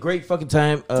 that was a great fucking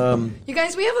time. You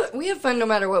guys, we have fun no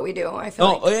matter what we do. I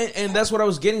feel like. And that's what I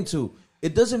was getting to.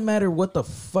 It doesn't matter what the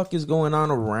fuck is going on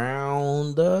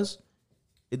around us.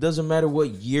 It doesn't matter what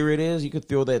year it is. You could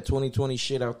throw that 2020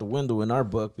 shit out the window in our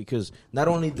book because not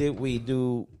only did we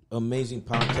do amazing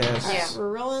podcasts,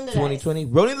 We're rolling the 2020,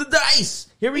 rolling the dice.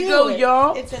 Here we go,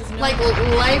 y'all. It says no. Like,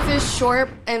 life is short,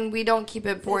 and we don't keep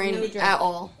it boring no drink. at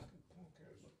all.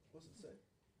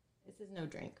 It says no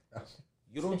drink.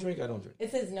 You don't drink, I don't drink.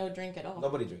 It says no drink at all.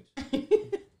 Nobody drinks.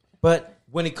 But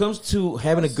when it comes to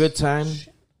having a good time,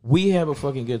 we have a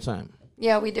fucking good time.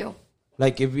 Yeah, we do.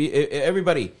 Like if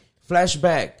everybody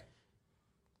flashback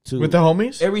to With the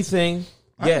homies? everything.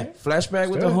 Yeah, flashback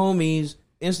with do the it. homies,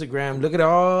 Instagram. Look at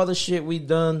all the shit we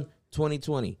done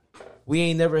 2020. We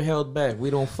ain't never held back. We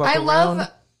don't fuck I around.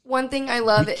 love one thing. I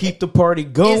love We it. keep the party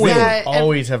going. that-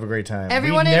 Always have a great time.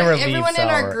 Everyone we in, never everyone leave in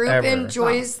our sour, group ever.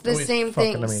 enjoys the Always same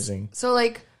fucking things. amazing. So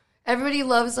like everybody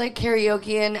loves like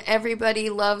karaoke and everybody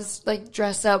loves like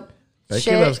dress up Becky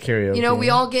shit. loves karaoke. You know, we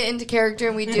all get into character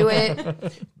and we do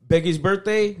it. Becky's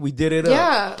birthday, we did it up.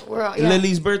 Yeah, we're all, yeah.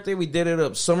 Lily's birthday, we did it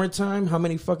up. Summertime, how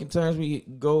many fucking times we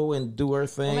go and do our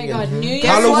thing? Oh my and God, New Year's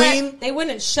Halloween? They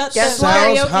wouldn't shut Guess the what?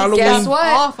 karaoke Halloween. Guess stuff what?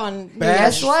 off on New Bash.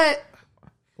 Year's. Guess what?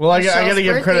 Well, I Michelle's got to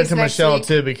give credit birthday's to next Michelle, week.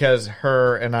 too, because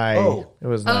her and I, Oh. it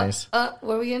was nice. What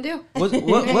are we gonna do?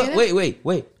 What,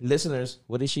 wait. Listeners,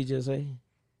 what did she just say?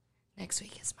 Next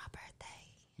week is my birthday.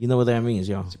 You know what that means,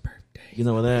 y'all. It's your birthday. You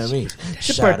know what that means. your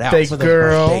Shout out birthday, for the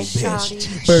girl. birthday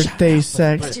bitch. Birthday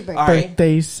sex. It's your birthday. All right.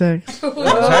 Birthday sex. No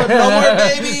more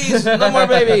babies. No more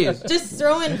babies. Just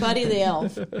throw in Buddy the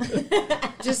Elf.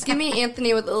 Just give me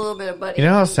Anthony with a little bit of buddy. You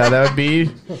know how sad that would be?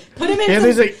 Put him in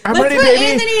Anthony's some, like, I'm let's ready, put baby.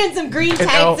 Anthony in some green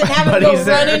tights oh, and have him go Buddy's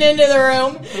there. running into the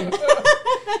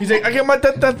room. He's like, I get my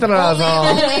ta-ta-ta-tas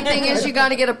on. The only thing is you got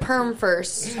to get a perm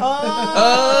first.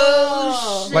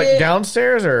 Oh, shit. Like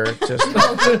downstairs or just...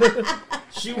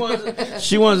 She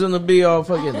wants him to be all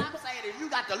fucking.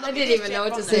 I didn't even know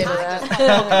what to say to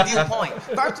that. Viewpoint.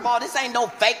 First of all, this ain't no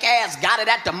fake ass got it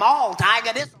at the mall,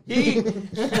 Tiger.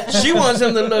 This She wants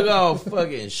him to look all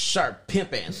fucking sharp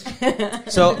pimping.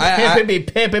 So Pimpin' be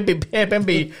pimpin' be pimpin'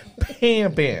 be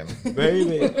pimpin'.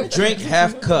 baby, drink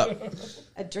half cup.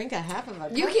 A drink a half of a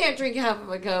cup. You can't drink half of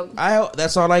a cup.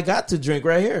 That's all I got to drink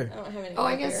right here. I don't have any Oh, I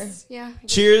more beer. guess, yeah.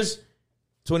 Cheers,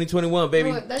 2021,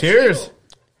 baby. Oh, that's Cheers. you.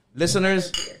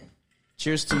 Listeners,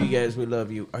 cheers to you guys. We love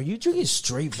you. Are you drinking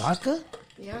straight vodka?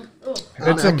 Yeah. I'm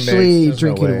It's a mix. actually There's no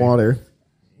drinking way. water.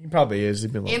 He probably is.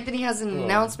 He's been like, Anthony has an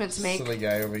announcement to make. silly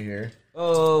guy over here.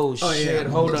 Oh, shit.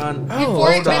 Hold on.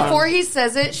 Before he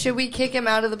says it, should we kick him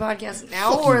out of the podcast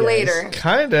now or you guys. later?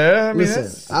 Kinda. I mean, Listen,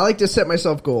 that's... I like to set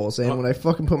myself goals, and when I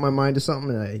fucking put my mind to something,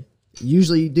 and I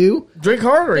usually do, Drink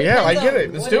harder. Yeah, I get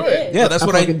it. Let's do it. Yeah, that's I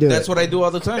what I fucking do That's it. what I do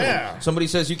all the time. Yeah. Somebody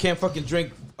says you can't fucking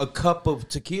drink a cup of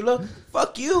tequila.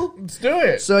 Fuck you. Let's do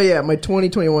it. So yeah, my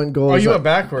 2021 goal. Oh, is you went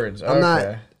backwards. I'm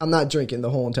Okay. not drinking the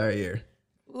whole entire year.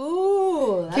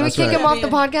 Ooh. Can we That's kick right. him off the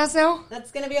podcast now?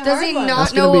 That's going to be a Does hard he one. not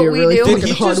That's know gonna be what a we really do? Did fucking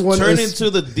he hard just one turn is- into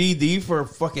the DD for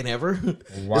fucking ever?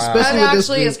 Wow. That Especially with this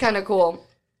actually week. is kind of cool.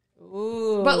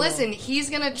 Ooh. But listen, he's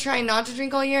gonna try not to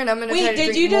drink all year, and I'm gonna try Wait, to did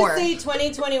drink you just more. say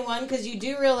 2021? Because you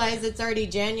do realize it's already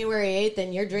January 8th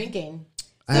and you're drinking.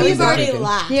 I So haven't you've been already drinking.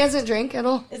 laughed. He hasn't drank at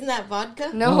all. Isn't that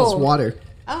vodka? No, It's water.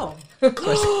 Oh.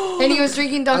 and he was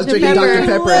drinking Dr. was drinking Pepper. Dr.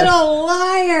 Pepper. Little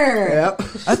liar. Yep.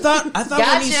 I thought when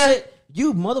Gotcha. he said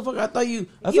you motherfucker, I thought you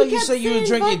kept said you were saying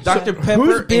drinking vodka. Dr. Pepper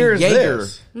Whose beer and is Jaeger.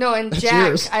 this? No, and That's Jack,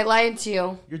 yours. I lied to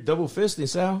you. You're double fisting,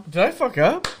 Sal. Did I fuck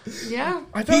up? Yeah.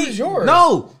 I thought it was yours.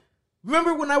 No.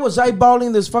 Remember when I was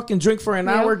eyeballing this fucking drink for an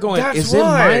hour going, That's is it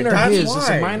why. mine or That's his? Is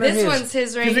why. it mine or This his? one's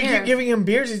his right Because we here. keep giving him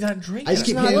beers, he's not drinking. I just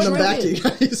keep That's handing not them back to you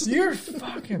drinking. guys. You're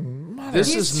fucking mother.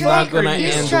 This He's is not trying- going to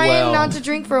He's end trying well. not to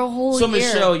drink for a whole So, year.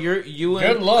 Michelle, you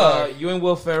and Good luck. you and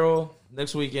Will Ferrell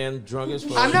next weekend, drunk as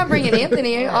fuck. I'm not bringing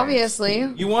Anthony, obviously.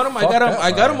 You want him? I Fuck got him. that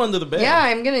I got guy. him under the bed. Yeah,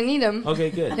 I'm gonna need him.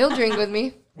 Okay, good. He'll drink with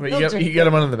me. Wait, you got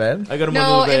him under the bed? I got him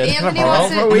No, under the if bed. Anthony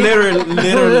wants to,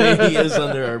 Literally, he is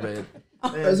under our bed.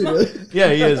 Is he really?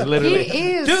 Yeah, he is literally.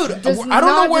 He is. Dude, Does I don't know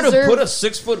not where deserve- to put a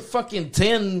 6 foot fucking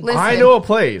 10. Listen, I know a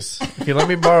place. Okay, let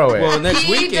me borrow it. Well, next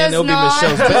he weekend does it'll be not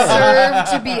Michelle's bed. deserve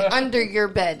to be under your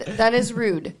bed. That is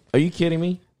rude. Are you kidding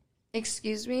me?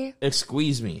 Excuse me?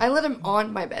 Squeeze me. I let him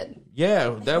on my bed.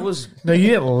 Yeah, that was. No, you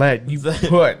didn't let. You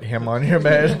put him on your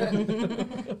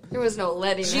bed. There was no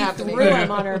letting She happening. threw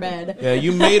him on her bed. Yeah,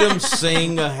 you made him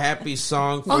sing a happy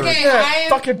song. For Okay, Yeah, I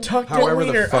fucking tucked However your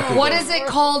the wiener. fuck it What is it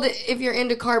called if you're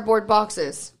into cardboard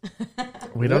boxes?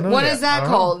 We don't know. What yet. is that I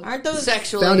don't know. called? Aren't those-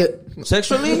 Sexually. Found it.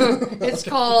 Sexually? It's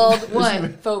called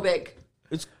what? Phobic.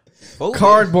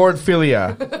 Cardboard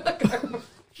philia.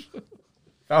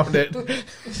 Found it.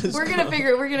 We're gonna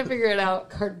figure it out.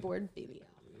 Cardboard baby.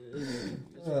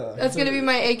 That's gonna be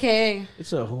my AKA.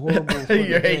 It's a horrible.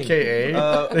 Your thing. AKA.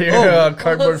 Your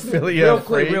cardboard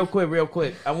philia. Real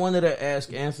quick. I wanted to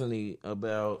ask Anthony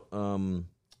about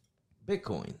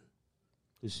Bitcoin.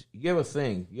 You have a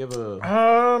thing. You have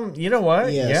a You know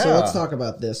what? Yeah, so let's talk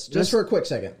about this just for a quick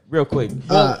second. real quick.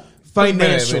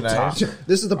 Financial talk.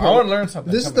 This is the I part. want to learn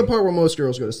something. This is the part where most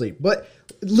girls go to sleep. But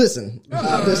listen,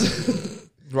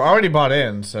 We're already bought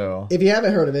in, so. if you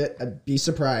haven't heard of it, I'd be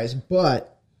surprised.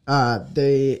 But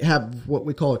they have what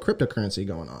we call a cryptocurrency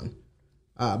going on.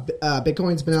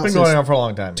 Bitcoin's been out It's been since going on for a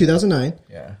long time. 2009.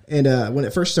 Yeah. And when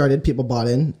it first started, people bought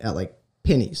in at like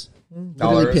pennies.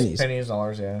 Literally pennies.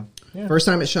 Dollars, yeah. First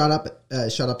time it shot up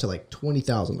to like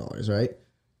 $20,000, right?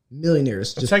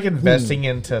 Millionaires. It's like investing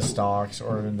into stocks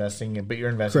or investing in, but you're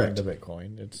investing into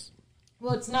Bitcoin.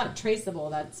 Well, it's not traceable.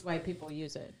 That's why people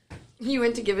use it. You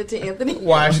went to give it to Anthony.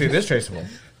 Well, actually, it is traceable.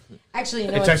 Actually,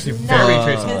 no, It's actually not, very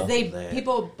traceable. because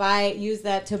people use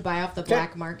that to buy off the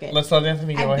black market. Let's let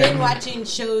Anthony go I've ahead. been watching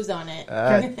shows on it.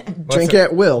 Drink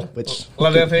at will, which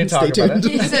Let Anthony talk stay about tuned.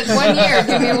 it. He said 1 year.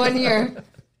 Give me 1 year.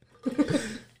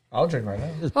 I'll drink right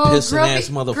now. Pissing ass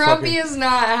motherfucker. Grumpy is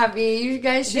not happy. You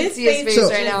guys should His see his face face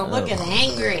right now. looking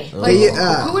angry. Like, They,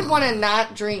 who would want to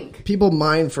not drink? people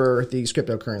mine for these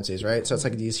cryptocurrencies, right? So it's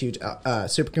like these huge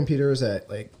supercomputers that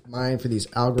like mine for these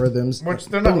algorithms. Which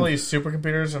they're not really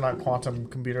supercomputers. They're not quantum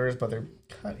computers, but they're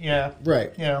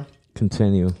Right. Yeah,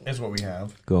 Continue. is what we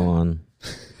have. Go on. Do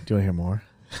you want to hear more?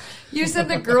 You said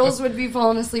the girls would be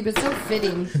falling asleep. It's so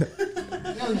fitting.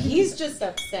 No, he's just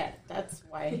upset. That's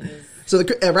why he's. So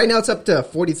right now it's up to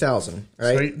 40,000,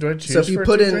 right? So do I choose so if you for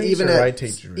put two in drinks, even or I at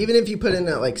take your even if you put in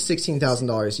at like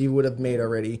 $16,000, you would have made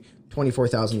already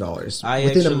 $24,000 I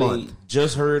within a actually month.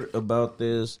 just heard about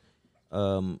this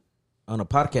on a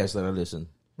podcast that I listened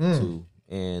to,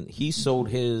 and he sold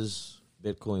his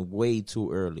Bitcoin way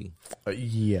too early.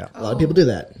 Yeah. A lot of people do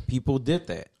that. People did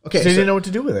that. Okay, They didn't know what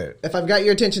to do with it. if I've got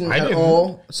your attention I at didn't.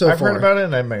 all so I've far, heard about it,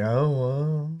 and I'm like, oh,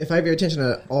 well. if I have your attention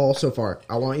at all so far,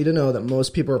 I want you to know that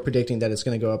most people are predicting that it's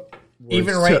going to go up.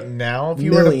 Even words right to now, if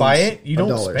you were to buy millions it, you of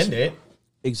don't dollars. spend it.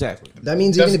 Exactly. That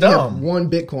means That's even if you have dumb.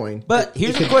 one Bitcoin, But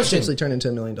here's it the could question. potentially turn into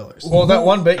 $1 million. Well, that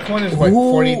one Bitcoin is what,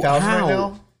 Who- 40,000 right how?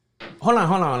 now? Hold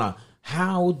on.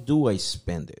 How do I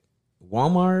spend it?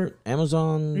 Walmart,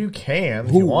 Amazon. You can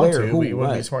if Who, you want where, to, who, but you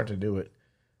wouldn't be what? smart to do it.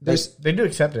 There's They do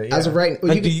accept it. Yeah. as of right,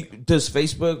 Like, does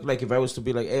Facebook, like, if I was to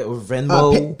be like, hey, or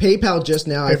Venmo, PayPal just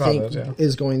now, I PayPal think, does, yeah.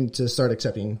 is going to start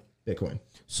accepting Bitcoin,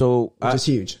 so which is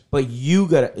huge. But you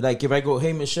gotta, like, if I go,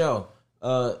 hey Michelle,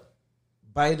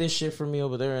 buy this shit for me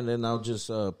over there, and then I'll just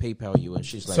PayPal you, and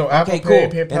she's like, So okay, Apple cool.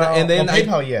 Pay, PayPal, and then well, I,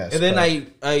 PayPal, yes, and then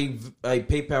but- I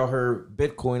PayPal her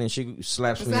Bitcoin, and she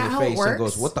slaps Is me in that the how it face and works?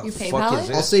 goes, "What the You fuck PayPal is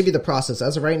it? I'll this?" save you the process.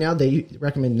 As of right now, they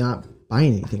recommend not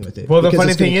buying anything with it. Well, the because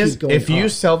funny it's gonna thing is, keep going if you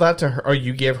up. sell that to her or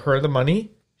you give her the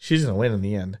money, she's going to win in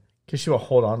the end because she will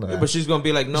hold on to that. But she's gonna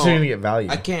be like, no, She's gonna get value.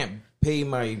 I can't pay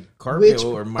my car Which-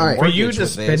 bill or my all right. For mortgage you to with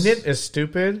spend this. it is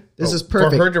stupid. This but is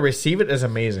perfect. For her to receive it is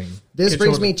amazing. This 'Cause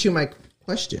brings she'll- me to my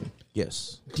question.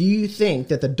 Yes. Do you think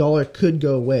that the dollar could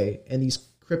go away and these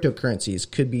cryptocurrencies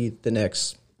could be the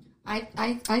next? I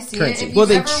see Currency. it. If Well,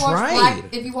 you they ever watch tried.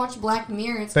 if you watch Black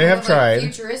Mirror, it's They kind have of tried.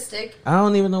 like futuristic. I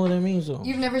don't even know what that means though.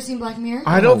 You've never seen Black Mirror?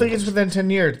 I don't think it's within 10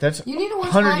 years. That's You need to watch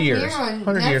 100 Black years. Mirror on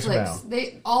 100 years from Netflix. now.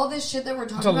 They all this shit that we're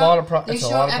talking It's a about. lot of pro- they it's a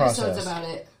show lot of episodes process. about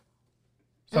it.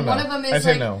 So And no. one of them I is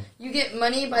say like no. you get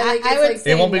money by I like would it's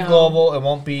say It won't be no. global. It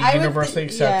won't be I would universally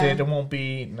thi- accepted. yeah. It won't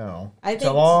be, no. I think It's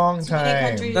a long too many time.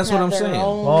 countries That's what have I'm their saying.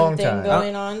 own Long thing time.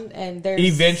 going on, and there's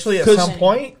Eventually, at 'Cause- some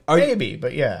point, Are you- maybe,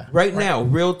 but yeah. Right now,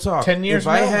 real talk. 10 years if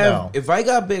I now? have, No. if I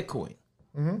got Bitcoin,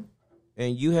 and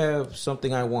you have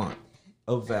something I want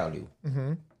of value,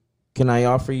 can I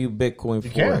offer you Bitcoin for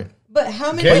can. it? But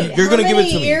how many? Okay. You're how gonna give it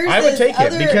many to me. years I would has take it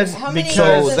other- because- how many because-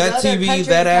 years So has that other TV, countries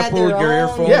that had Apple, their your own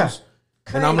earphones, Yeah.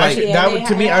 and I'm currency? like, Actually, Yeah, that they would,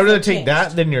 to me, ha- I would rather hasn't take changed.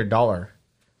 that than your dollar.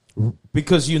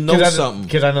 because you know something,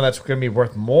 Because I know that's going to be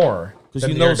worth more because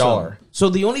than you know your something. dollar. So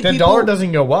the only The people, dollar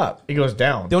doesn't go up; it goes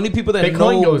down. the only people that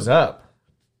Bitcoin know goes up.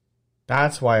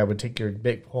 That's why I would take your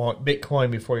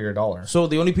Bitcoin before your dollar. So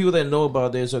the only people that know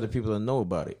about this are the people that know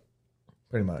about it,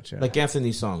 Pretty much, yeah. like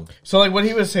Anthony's song. So, like what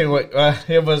he was saying,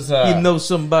 it was. You know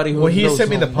somebody who. Well, he knows sent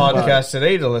me the somebody. podcast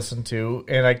today to listen to,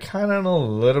 and I kind of know a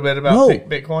little bit about No.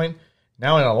 Bitcoin.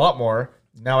 Now I know a lot more.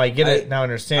 Now I get it. Now I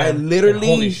understand. I literally- And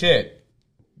holy shit.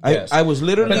 Yes. I was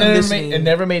literally But then listening. it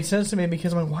never made sense to me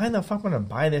because I'm like, why in the fuck am I going to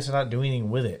buy this and not do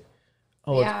anything with it?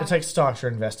 Oh, Yeah. it's like stocks.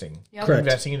 You're investing. Yep. Correct.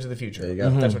 Investing into the future. There you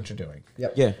go. That's what you're doing.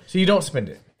 Yep. yeah. So you don't spend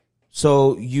it.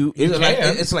 So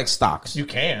it's like stocks. You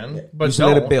can, but You just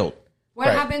let it build. What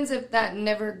Right. happens if that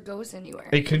never goes anywhere?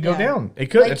 It could go down. It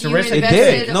could. Like It's a you risk. It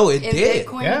invested did. No, it in did.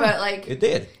 Bitcoin, Yeah. but like It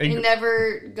did. it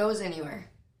never goes anywhere.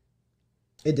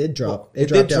 It did drop. It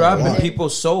did down drop, a lot. and people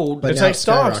sold. But It's now like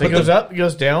stocks. It skyrocketed. goes up, it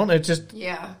goes down. It just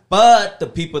Yeah. But the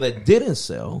people that didn't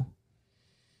sell,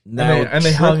 now and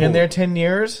they hung in tripled. there 10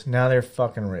 years. Now they're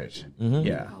fucking rich.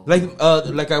 Yeah, Like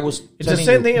I was. it's the telling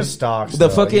same you, thing as stocks. The though.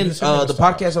 fucking You do the same thing the with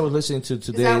stocks. podcast I was listening to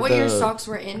today. Is that what the your stocks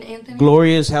were in, Anthony?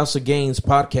 Glorious House of Gains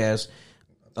podcast.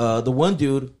 The one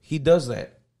dude, he does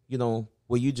that. You know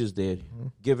what you just did.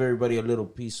 Give everybody a little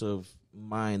piece of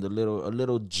mind, a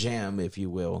little gem, if you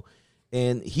will.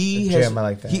 And he A has, gem, I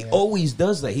like that, he yeah. always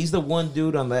does that. He's the one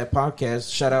dude on that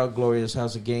podcast. Shout out Glorious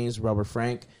House of Gains, Robert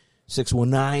Frank,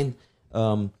 619.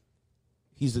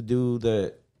 He's the dude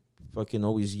that fucking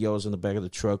always yells in the back of the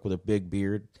truck with a big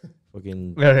beard.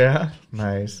 Fucking Oh, yeah,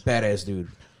 nice. badass dude.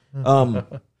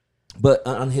 But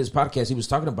on his podcast, he was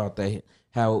talking about that,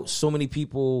 how so many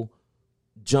people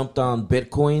jumped on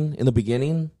Bitcoin in the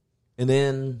beginning, and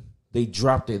then they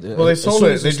dropped it. Well, they As sold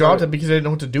soon it. as They dropped started, it because they didn't know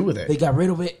what to do with it. They got rid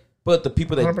of it. But the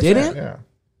people that 100%, didn't, yeah.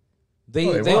 they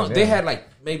Oh, they won, they yeah. had like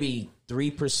maybe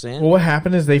 3%. Well, what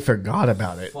happened is they forgot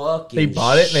about it. Fucking They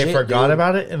bought it and they shit, forgot dude.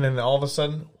 about it, and then all of a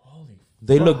sudden,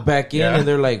 They look back in Yeah. and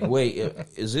they're like, "Wait,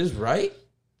 is this right?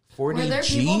 40 Were there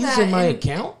people G's that in my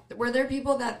account?" Were there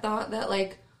people that thought that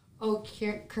like, oh,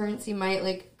 currency might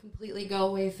like completely go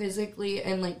away physically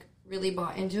and like really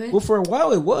bought into it? Well, for a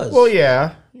while it was. well,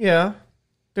 yeah.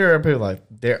 There are people like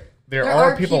there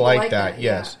are people like that.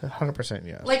 yeah. Yes, 100%.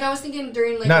 Yes. Like I was thinking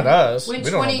during like Not us. when We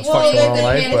don't know 20 what the fuck's when going on the in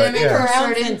life, but pandemic yeah. Been first around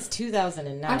started. since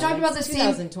 2009. I'm talking about the same.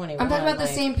 2021. I'm talking about the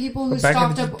like- same people who Back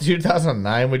stocked in up.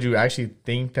 2009, would you actually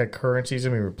think that currencies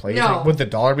gonna be replaced? No. Like, would the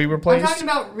dollar be replaced? I'm talking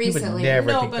about You would recently. never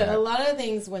No, think but that. a lot of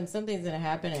things, when something's going to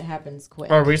happen, it happens quick.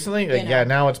 Or recently, like, You yeah, know.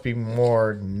 now it's being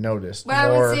more noticed. But I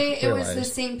more would say it was the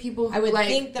realized. same people who I would like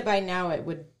think that by now it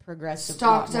would progress. a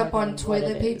stocked lot up more on than what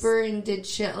toilet it is. paper and did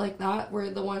shit like that were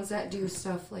the ones that do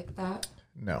stuff like that.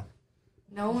 No.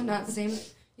 No, not the same.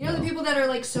 You know the people that are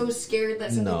like so scared that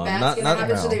something No, bad's not- gonna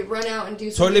happen, no. so they run out and do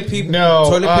something. Toilet paper. No,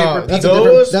 Toilet paper. That's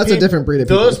people- a different breed of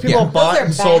people. Those people Yeah. bought Those are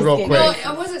and sold real basket quick.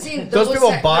 No, I wasn't saying Those those people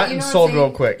that- bought but you and know what sold I'm real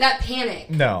saying? quick. That panic.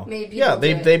 No. made people Yeah, do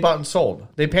it. they bought and sold.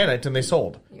 They panicked and they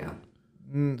sold.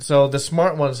 Yeah. So the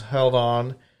smart ones held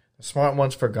on. The smart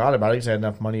ones forgot about it because they had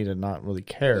enough money to not really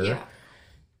care. Yeah.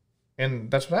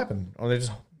 And that's what happened. Or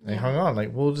they hung on.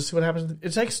 Like, we'll just see what happens.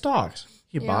 It's like stocks.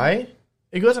 You Yeah. buy,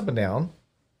 it goes up and down,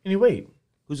 and you wait.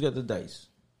 Who's got the dice?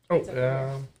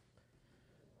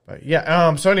 But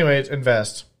yeah. So, anyways,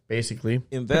 invest basically.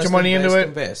 Invest. Put your money invest, into it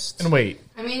Invest. and wait.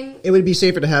 I mean, It would be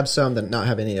safer to have some than not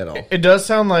have any at all. It does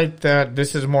sound like that.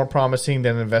 This is more promising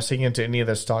than investing into any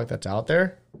other stock that's out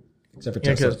there. Except for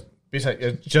Yeah, Tesla. because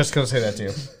besides, just gonna say that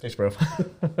too. Thanks, bro.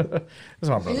 That's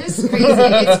my brother. it's crazy.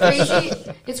 It's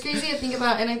crazy. It's crazy to think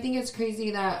about, and I think it's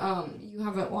crazy that you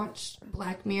haven't watched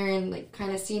Black Mirror and like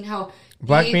kind of seen how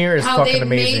Black Mirror is fucking they've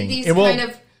amazing. Made these It will- kind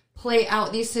of play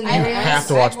out these scenarios. You have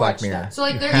to watch I've Black watched Mirror. that. So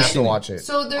like you there have is- to watch it.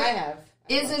 So there I have.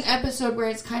 is an episode where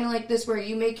it's kind of like this, where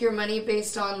you make your money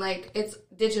based on like it's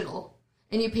digital,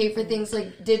 and you pay for things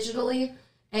like digitally,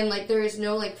 and like there is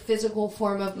no like physical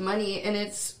form of money,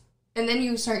 and then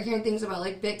you start hearing things about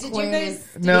like Bitcoin. Did you guys,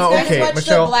 No, did you guys okay, watch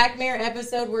Michelle. the Black Mirror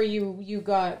episode where you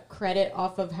got credit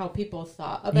off of how people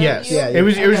thought about Yes, you? Yeah, it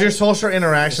was Okay. your social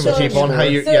interaction with So- people and how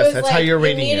you. so it Yes, was that's how like your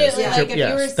rating is. immediately, like, if you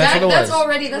were Yes, that's sad- what it that's was.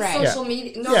 already that's Right. social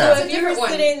media. No, Yeah. that's So a if you were different one.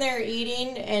 sitting there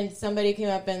eating and somebody came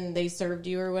up and they served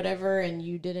you or whatever, and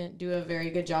you didn't do a very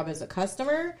good job as a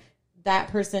customer, that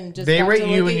person just They got rate to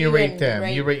you look and at you rate them.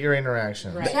 rate- You rate your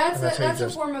interaction. Right. That's And how you a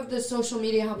just- form of the social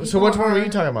media. How people So which one were are-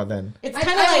 you talking about then? It's I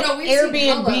kind don't of know, like we've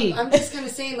seen Airbnb. hella. I'm just kind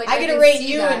of saying, like I get to can rate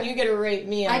see you that. and you get to rate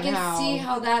me on I can how see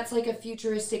how that's like a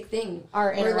futuristic thing. our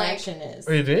where, like, interaction is.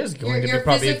 It is going Your- to be your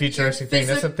probably a physic- futuristic your thing.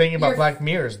 That's the physic- thing about your- Black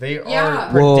Mirrors. They Yeah.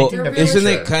 are Well, predicting the isn't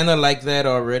future. it kind of like that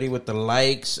already with the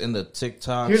likes and the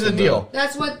TikToks? Here's the and deal.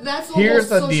 That's the Here's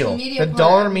whole the social deal. media The part.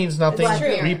 dollar means nothing. Black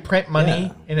Mirror. We print money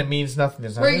Yeah. and it means nothing.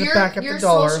 There's Where nothing to back up your the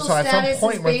dollar. social So at some status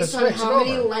point is we're to based on switch it how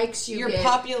many over. likes you Your get.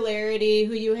 popularity,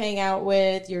 who you hang out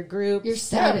with, your group, Your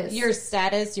status.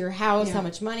 your house, Yeah. how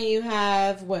much money you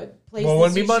have, what places Well, it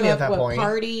wouldn't be you money show at up, that what point.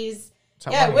 parties. It's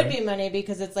not Yeah, it money. would be money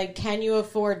because it's like, can you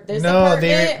afford this No,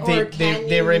 apartment or can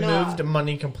they you removed not?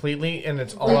 money completely, and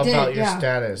it's all They did, about your yeah.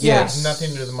 status. Yes. It has nothing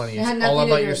to do with the money. It had It's all nothing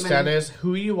to about do your with money. status,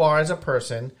 who you are as a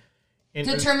person,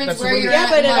 determines where you're Yeah, at.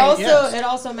 but in life. it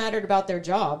also mattered about their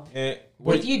job.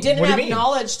 What- If you didn't what do you have mean?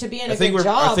 knowledge to be in I a think good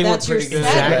we're- I job, think we're that's your pretty good.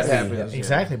 status. Exactly.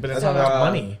 Exactly, but it's not about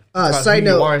money. Side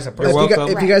note, welcome.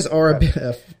 if you guys are a bit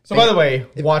So by the way,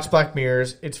 watch Black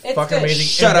Mirrors. It's fucking good. amazing.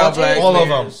 Shut And up, watch Black all of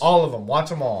Mirrors. them. All of them. Watch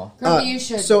them all. Grumpy, you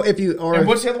should. So if you are, And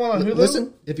what's the other one on Hulu?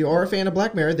 Listen, if you are a fan of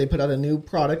Black Mirror, they put out a new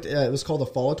product. It was called The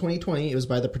Fall of 2020. It was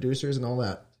by the producers and all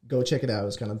that. Go check it out. It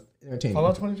was kind of entertaining.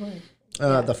 Fallout 2020.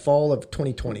 The Fall of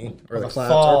 2020, or the Crash,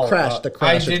 Fall, or Crash. The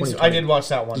Crash of 2020. I did watch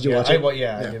that one. Did you yeah, watch it?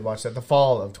 I did watch that. The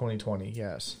Fall of 2020.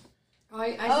 Yes.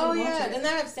 I Oh didn't watch yeah, it. didn't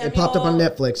that have Samuel? It popped up on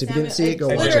Netflix. If you didn't see it, go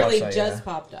watch it. Literally Watch that, just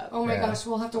yeah. popped up. Oh my Yeah. gosh,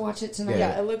 we'll have to watch it tonight.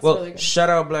 Yeah, it looks Well, really good. shout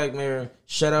out Black Mirror.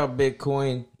 Shout out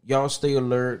Bitcoin. Y'all stay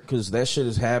alert because that shit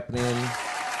is happening.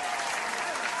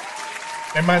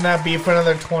 It might not be for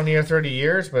another 20 or 30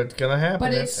 years, but it's gonna happen.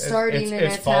 But it's starting and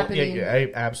it's happening. Yeah,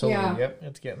 absolutely. Yeah. Yep,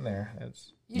 it's getting there.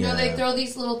 It's. You know, they throw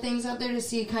these little things out there to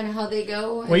see kind of how they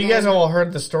go. Well, you guys have all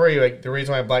heard the story. Like the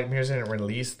reason why Black Mirror didn't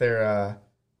release their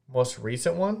most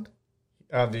recent one,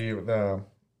 the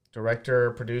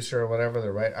director, producer, or whatever,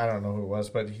 I don't know who it was,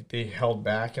 but they held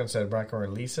back and said, "We're not going to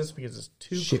release this because it's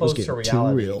too Shit was close to getting too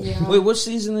reality." real. Yeah. Wait, what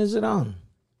season is it on?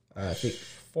 I think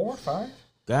 4 or 5.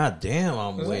 God damn,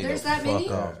 I'm way There's the that fuck many?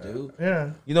 off, dude.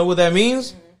 Yeah. You know what that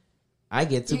means? I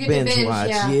get to You get to binge binge, watch.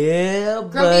 yeah. Yeah,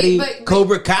 Grumpy, buddy. but-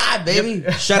 Cobra Kai, baby.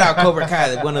 Shout out Cobra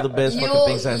Kai. One of the best fucking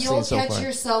things I've you'll seen so catch far.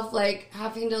 yourself like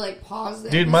having to like pause the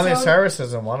Dude, Miley episode. Cyrus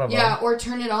isn't one of them. Yeah, or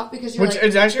turn it off because you're Which like,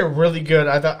 is actually really good.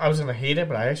 I thought I was gonna hate it,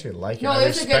 but I actually like it. no, I it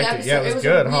was a good respect episode. it. Yeah, it was a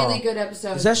good, really huh? good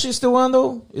episode. Is that shit still on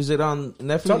though? Is it on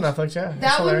Netflix? It's on Netflix, yeah.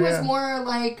 That It's one hilarious, was yeah. more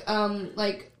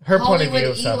like Her point of Hollywood view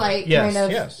of stuff. Eli Yes, kind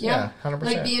of. yes, yeah, 100%.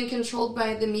 Like being controlled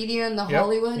by the media and the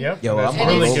Hollywood. Yep. Yo, That's I'm And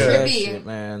on really it's board good. for that trippy. shit,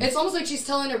 man. It's almost like she's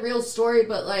telling a real story,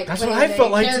 but like That's what playing I felt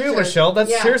a like too, character. Michelle.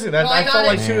 That's Yeah. seriously that. No, I got felt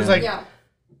like it. she was like, Yeah.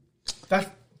 that's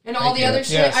And all the Thank you. other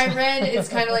shit Yes. I read is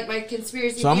kind of like my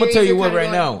conspiracy. So I'm gonna tell theories you are what kinda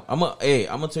right going- now.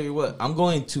 I'm gonna tell you what. I'm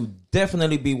going to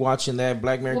definitely be watching that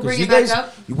Black Mirror We'll because bring you it guys.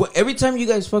 back up. Every time you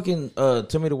guys fucking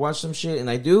tell me to watch some shit and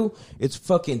I do, it's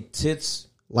fucking tits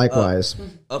likewise.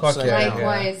 upside yeah. down.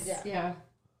 Likewise, yeah.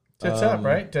 tits up,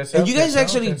 right? Tits And up, you guys tits down,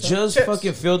 actually tits up. just Tits.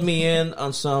 fucking filled me in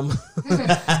on some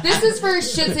This is for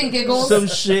shits and giggles. some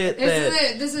shit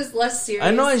that This is less serious.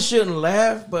 I know I shouldn't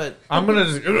laugh, but I'm gonna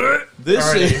just. this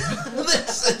Alrighty. is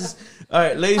this is all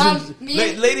right,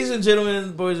 ladies and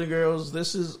gentlemen, boys and girls.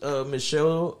 This is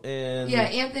Michelle and Yeah,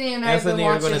 Anthony and I have been Anthony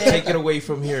are watching going to it. take it away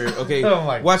from here. Okay, Oh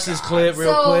my watch this clip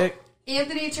real So, quick.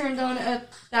 Anthony turned on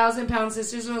 1,000-Pound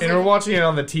Sisters and was And we're like, watching it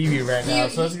on the TV right now,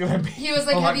 so it's gonna be. he was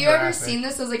like, a lot "Have you ever graphic. seen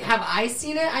this?" I was like, "Have I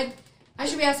seen it? I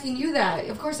should be asking you that.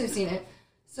 Of course I've seen it."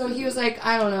 So he was like,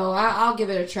 "I don't know. I'll give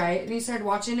it a try." And he started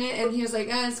watching it, and he was like,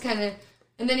 "It's kind of."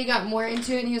 And then he got more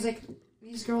into it, and he was like,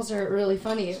 "These girls are really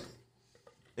funny."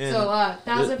 And So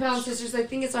 1,000-Pound Sisters, I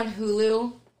think it's on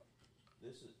Hulu.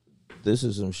 this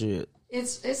is some shit.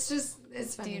 It's Do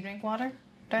funny. you drink water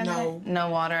during the day? No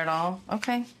water at all?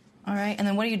 Okay. All right. And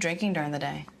then what are you drinking during the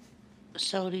day?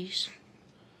 Sodies.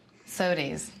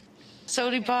 Sodies.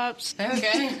 Sody pops.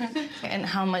 Okay. And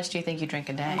how much do you think you drink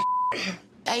a day?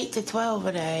 8 to 12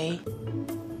 a day.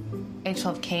 8 to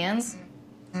 12 cans?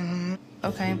 Mm-hmm.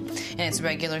 Okay. And it's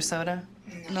regular soda?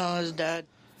 No, it's that.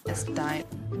 It's diet.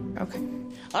 Okay.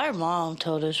 Our mom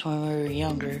told us when we were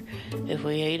younger, if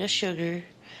we ate a sugar,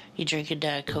 you drink a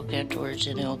Diet Coke afterwards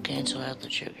and it'll cancel out the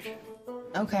sugar.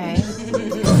 Okay.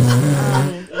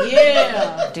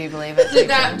 Yeah. Do you believe it? Did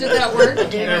that work?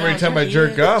 Every time I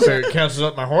jerk off, it cancels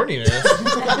out my horniness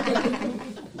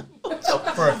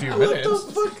for a few minutes. What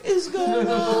the fuck is going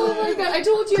on? Oh my god! I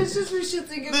told you it's just for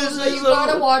shits and giggles, This but is you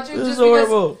gotta horrible. watch it This just is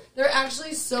horrible. because they're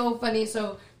actually so funny.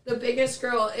 So the biggest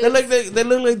girl is They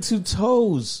look like two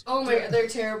toes. oh my god, they're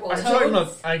terrible. I'm talking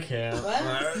about. I can't.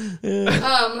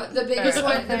 The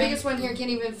biggest one here can't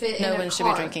even fit in No a one should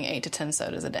car. be drinking 8 to 10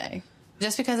 sodas a day.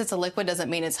 Just because it's a liquid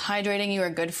doesn't mean it's hydrating you or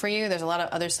good for you. There's a lot of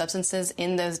other substances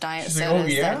in those diet She's like, sodas "Oh,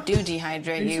 yeah? that do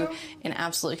dehydrate you and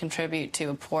absolutely contribute to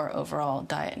a poor overall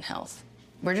diet and health.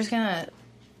 We're just gonna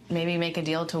maybe make a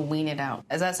deal to wean it out.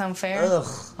 Does that sound fair? Ugh.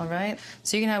 All right.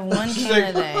 So you can have one can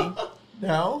a day.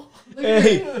 No.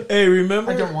 Hey,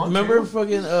 remember? I don't want remember to.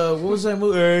 fucking what was that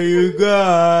movie? Hey, you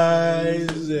guys,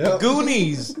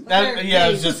 Goonies. Yeah, I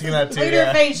was just thinking that too. Look at Yeah.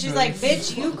 her face. She's like,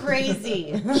 "Bitch, you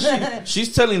crazy."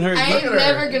 She's telling her, I ain't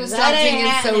never gonna stop ain't drinking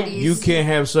happening. sodies. you can't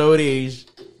have sodies.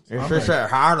 It's just like,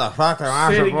 how the fuck am I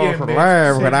Say it supposed again, to bitch.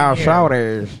 live Say it without again.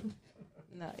 sodies?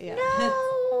 No, yeah.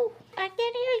 No, I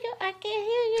can't hear you. I can't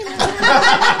hear you.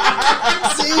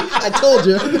 See, I told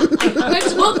you. I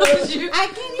told you. I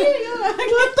can hear you.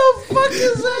 What the fuck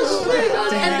is that?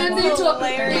 And then they told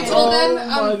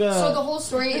them. So the whole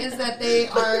story is that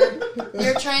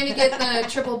they're trying to get the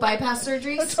triple bypass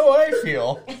surgeries. That's how I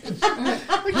feel.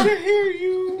 I can't hear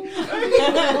you.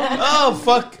 Oh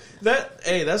fuck.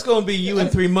 That's gonna be you in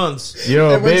 3 months.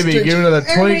 Yo, baby, give me another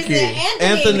Twinkie.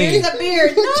 Anthony. Here's a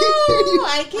beard. No,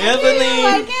 I can't hear you.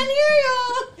 I can't hear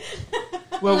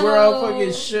you. Well, we're all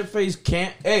fucking shit faced.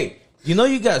 Hey, you know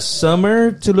you got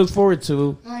summer to look forward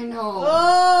to. I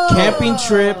know. Camping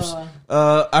trips.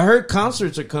 I heard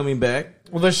concerts are coming back.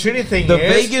 Well, the shitty thing the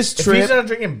is, Vegas if trip. he's not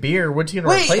drinking beer, what's he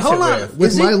gonna replace it with?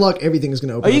 With my luck, everything's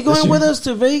gonna open. Are you up this going year. with us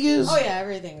to Vegas? Oh yeah,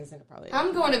 everything is gonna probably.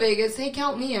 I'm going to Vegas. Hey,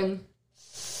 count me in.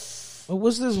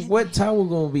 What's this wet towel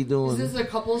gonna be doing? Is this a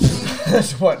couple's thing?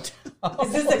 That's what.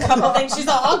 Is this a couple things? She's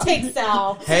all, I'll take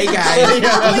Sal. Hey guys,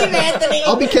 I'll leave Anthony.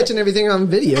 I'll be catching everything on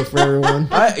video for everyone.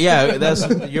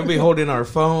 You'll be holding our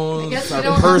phones, I guess our we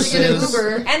don't purses. have to get an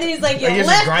Uber. And then he's like, you I guess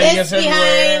left grinding this us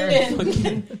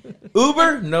behind.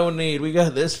 Uber? No need. We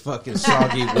got this fucking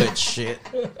soggy wet shit.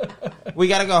 We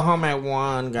gotta go home at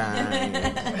 1,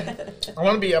 guys. I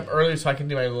want to be up early so I can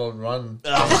do my little run.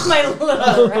 My little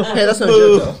run. Hey, that's not a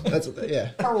joke though. That's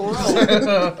yeah.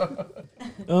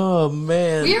 Oh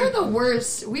man, We are the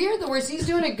worst. He's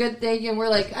doing a good thing, and we're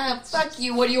like, fuck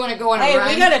you. What do you want to go on a Hey, run?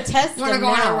 we gotta test You want to him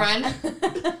go now. on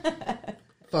a run?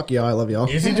 Fuck y'all. I love y'all.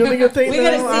 Is he doing a good thing? We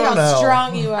gotta see I don't how know.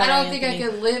 strong you are. I don't think I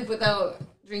Anthony. could live without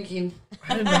drinking.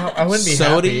 I don't know. I wouldn't be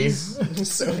Sodies?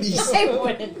 I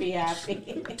wouldn't be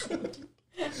happy.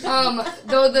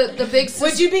 Though the big sister,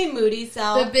 Would you be moody,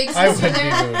 Sal? the big happy. I sister would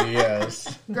there, be moody,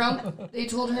 yes. Grump, they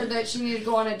told her that she needed to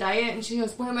go on a diet, and she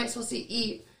goes, "What am I supposed to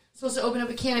eat? Supposed to open up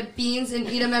a can of beans and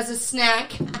eat them as a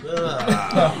snack?"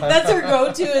 That's her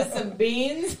go-to is some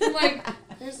beans. I'm like,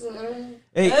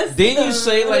 hey, That's didn't you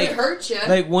say would it hurt you?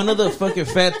 like one of the fucking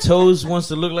fat toes wants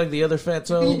to look like the other fat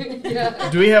toe? Yeah.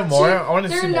 Do we have more? I want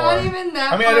to see They're more. not even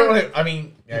that. I mean, I don't really. I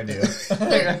mean, yeah, I do.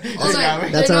 Hold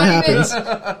on. That's They're how it not even-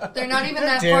 happens. They're not even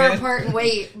that Damn far it. apart in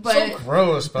weight, but So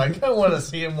gross, but I kind of want to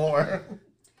see it more.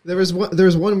 There was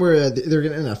one where they're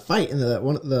getting in a fight, and the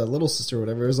little sister or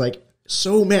whatever was like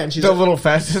so mad. She's The like, little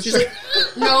fat sister. she's like,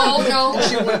 no.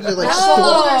 she wanted to like That's storm.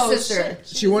 the older sister.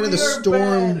 She wanted to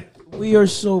storm We are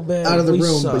so bad out of the We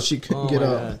room, suck. but she couldn't Oh get my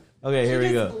up. God. Okay, here we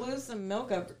She go. just blew some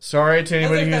milk up. Sorry to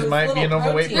anybody As if who those might be an little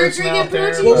overweight protein. person We're out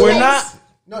there. drinking protein We're shakes. not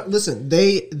No, listen,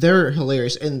 they're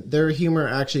hilarious, and their humor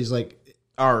actually is like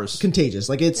ours. contagious.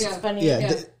 Like it's Yeah. Funny. yeah,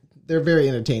 Yeah. They're very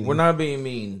entertaining. We're not being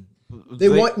mean. They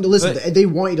want listen. They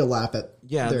want you to laugh at.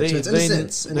 Yeah, their they- expense. In they- a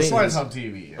sense. In a they- That's why it's sense. on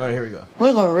TV. All right, here we go.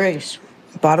 We're gonna race.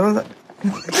 Bottom of the.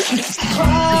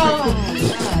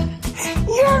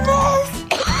 You're a mess.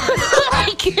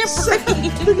 I can't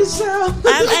breathe.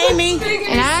 I'm Amy.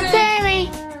 And I'm Tammy.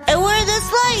 And we're the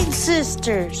Slayton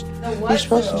sisters. You're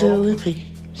supposed to do it with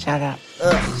me. Shout out.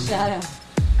 Shut up.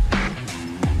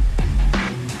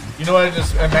 You know what I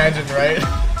just imagined, right?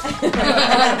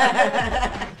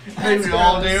 I think we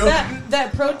all do.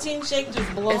 That protein shake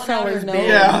just blowing It's out her always nose. been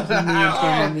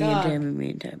Yeah. me and Tammy, me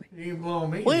and Tammy. You blow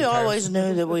me. We always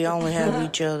knew that we only have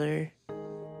each other.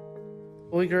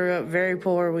 We grew up very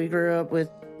poor. We grew up with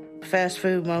fast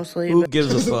food mostly. Who but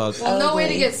gives a fuck? Well, no way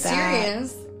to get That.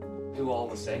 serious.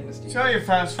 See how you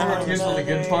fast forward to the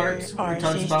good parts? Our We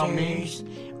talked about me.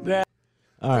 sisters.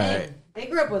 All right, They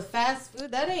grew up with fast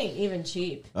food. That ain't even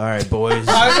cheap. all right, boys,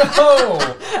 I know.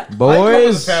 I come boys.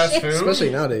 with fast food. Especially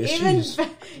nowadays. Even Jeez.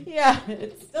 yeah,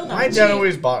 it's still not My cheap. dad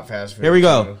always bought fast food. Here we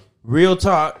go. too. Real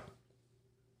talk.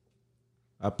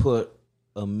 I put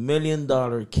 $1 million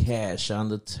cash on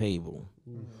the table,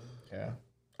 Yeah.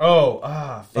 Oh,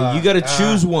 fuck. and you got to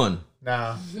choose one.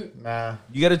 Nah.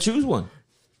 You got to choose one,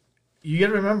 You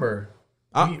gotta remember,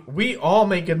 Uh, we all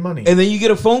make good money. and then you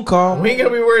get a phone call, We ain't gonna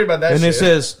be worried about that and shit. it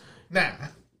says, nah.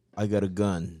 "I got a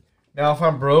gun Now, if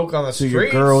I'm broke on the to streets, your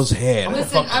girl's head."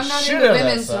 Listen, I'm not shit into out of that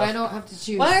women, so stuff. I don't have to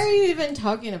choose. What are you even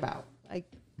talking about? Like,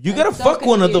 You got to I'm so fuck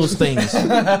one of those confused. things. He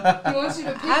wants you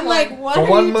to pick I'm one. like, what for are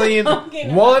 $1 you million,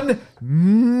 talking about? $1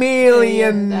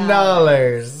 million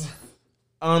dollars.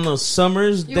 On a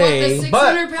summer's You want day. the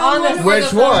 600 but- pound one or Which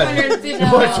the one? 450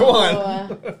 Which No.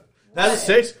 one? That's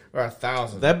 6 or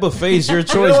 1,000. That buffet's your You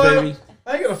choice, know what? baby.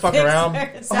 I ain't gonna fuck around.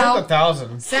 Six. I'll have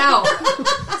 1,000.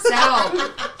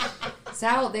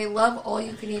 Sal, they love all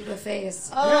you can eat buffets.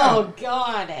 Oh,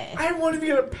 got it. I won't even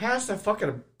get past that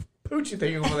fucking poochie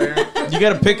thing over there. You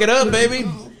got to pick it up, baby.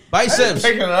 Biceps.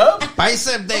 Pick it up.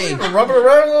 Bicep day. Rub it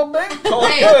around a little bit. Call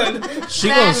it good. She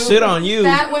gonna sit on you.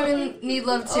 Fat women need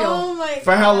love too. Oh my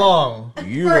For how long?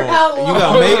 You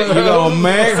gonna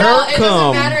make So her it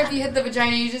come. doesn't matter if you hit the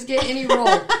vagina, you just get any roll.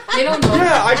 They don't know.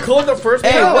 Yeah, I called the first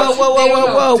Hey, one.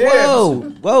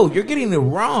 whoa. You're getting it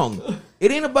wrong.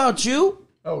 It ain't about you.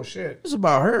 Oh, shit. It's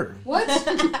about her. What?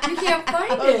 You can't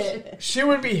find it. She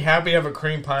would be happy to have a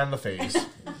cream pie in the face.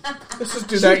 Let's just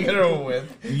do that and get it over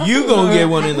with. You gonna get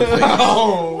one in the face.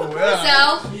 Oh,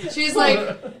 yeah. So she's like,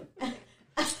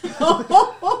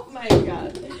 Oh my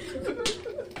god.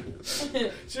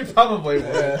 She probably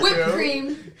would. whipped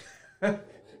cream.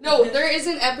 No, there is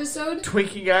an episode.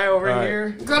 Twinkie guy over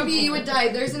here. Grumpy, you would die.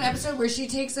 There's an episode where she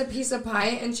takes a piece of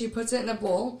pie and she puts it in a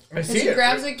bowl. I see and she it.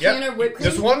 grabs a can Yep. of whipped cream.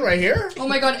 This one right here? Oh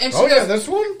my god! And she Oh, goes, yeah, this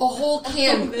one? a whole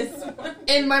can.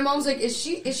 And my mom's like, "Is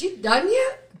she done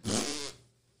yet?"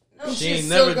 She She's ain't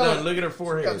still never going. done. Look at her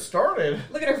forehead. Got started.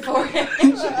 Look at her forehead.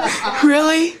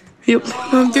 Really? You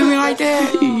don't do me like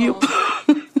that?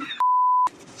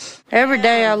 Every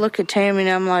day I look at Tammy and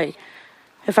I'm like,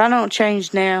 if I don't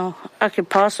change now, I could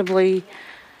possibly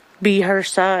be her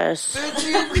size.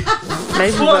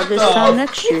 Maybe by this time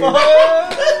next year.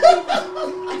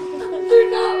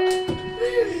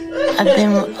 I've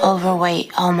been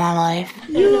overweight all my life.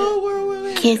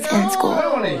 Kids in school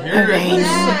are very mean.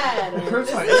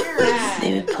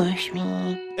 They would push me.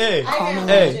 Hey, call me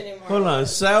hey, hold on.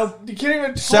 Sal, you can't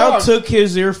even Sal talk. took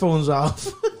his earphones off.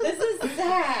 This is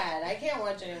sad. I can't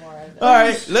watch anymore of this. All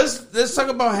right, let's talk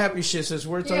about happy shit since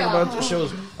we're talking Yeah. about the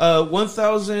shows.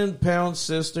 1,000-Pound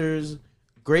Sisters,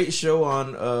 great show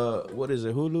on what is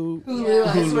it? Hulu.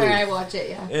 I swear I watch it.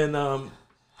 Yeah. And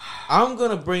I'm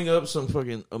gonna bring up some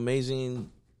fucking amazing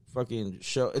fucking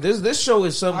show. This show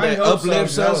is something I that hope so.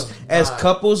 uplifts No, us it's as not.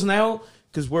 couples now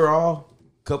because we're all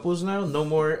couples now. No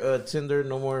more Tinder,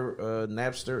 no more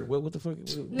Napster. What the fuck?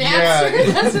 Napster.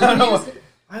 That's what it is.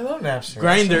 I love Napster.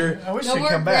 Grinder. I wish No they'd more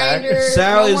come back. Grindr.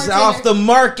 Sal No is more off Tinder. the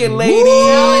market, ladies.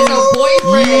 Sal is a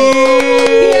boyfriend.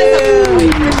 Yeah.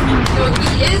 No,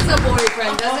 he is a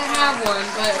boyfriend. Doesn't have one,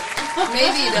 but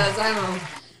maybe he does. I don't know.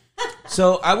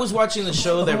 So I was watching the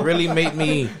show that really made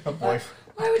me. A boyfriend.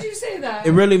 Why would you say that?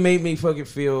 It really made me fucking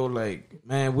feel like,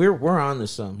 man, we're on to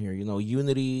something here. You know,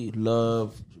 unity,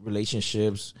 love,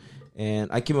 relationships,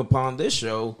 and I came upon this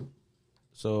show.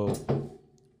 So,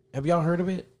 have y'all heard of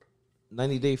it?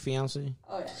 90 Day Fiancé.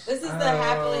 Oh yeah, this is the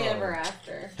happily ever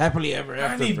after. Happily ever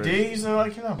after. 90 days though, I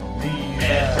cannot believe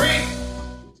that.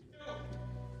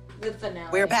 The finale.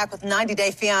 We're back with 90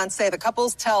 Day Fiancé, the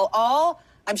couples tell all.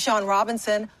 I'm Sean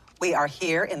Robinson. We are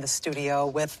here in the studio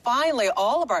with finally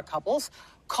all of our couples.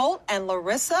 Colt and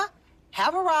Larissa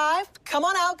have arrived. Come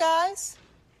on out, guys.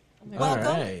 Welcome.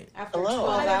 All right. After Hello.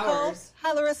 12 Hi, Colt. hours.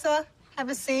 Hi, Larissa. Have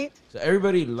a seat. So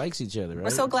everybody likes each other, right? We're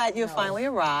so glad you finally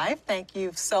arrived. Thank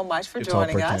you so much for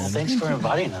joining us. Thanks for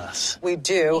inviting us. We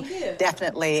do Thank you.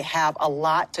 definitely have a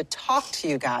lot to talk to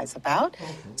you guys about.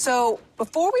 So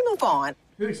before we move on,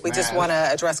 we just want to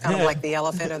address kind of like the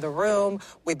elephant in the room.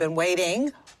 We've been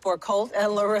waiting for Colt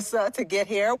and Larissa to get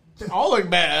here. They all look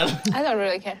bad. I don't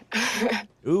really care.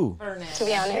 Ooh. To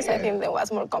be honest, I think they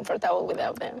was more comfortable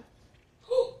without them.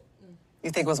 You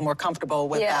think it was more comfortable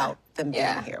without them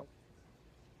being here?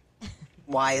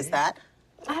 Why is that?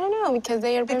 I don't know, because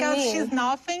they are Because mean. she's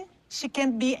nothing. She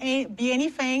can't be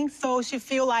anything, so she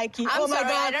feel like, I'm oh my sorry,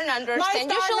 God. I don't understand.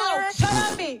 My You star, should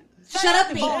Shut up, B. Shut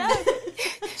up, B.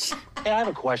 Hey, I have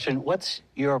a question. What's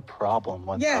your problem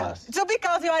with Yeah, us? just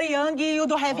because you are young, you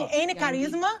don't have any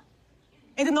charisma,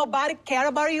 and nobody care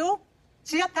about you.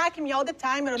 She attack me all the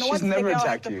time. I don't know She's what's never the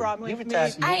attacked you. problem You've with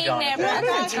attacked me. me. I never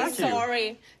Yeah, attacked you. attack you.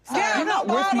 Sorry. Yeah, You're not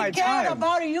worth my nobody care time.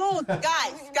 about you.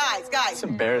 Guys. It's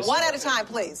embarrassing. One at a time,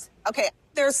 please. Okay,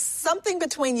 there's something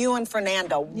between you and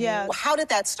Fernando. Yes. How did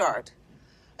that start?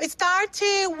 It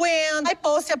started when I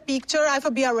post a picture. I will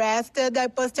be arrested. I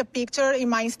post a picture in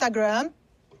my Instagram.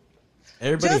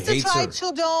 Everybody Just to hates try her.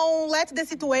 to don't let the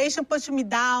situation push me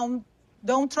down.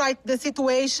 Don't try the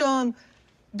situation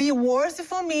be worse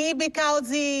for me because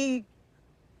I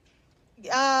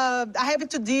have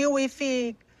to deal with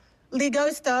legal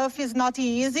stuff. Is not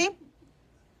easy.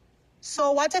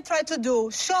 So what I try to do,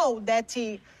 show that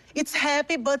it's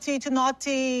happy, but it not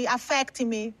affect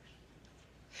me.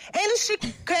 And she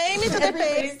came into the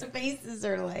Everybody's page. faces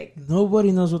are like.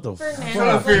 Nobody knows what the fuck. I'm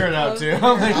trying to figure it out too.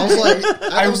 I'm like, I was like,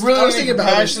 I was thinking about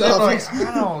it. passionate, Stuff. like,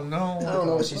 I don't know. I don't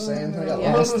know what she's saying. I got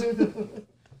lost.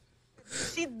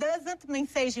 She doesn't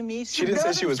message me. She didn't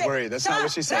say she was worried. That's not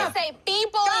what she said. Say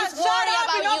people God, is worried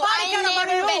about you. I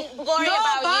never been worried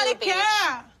about you,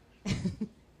 bitch.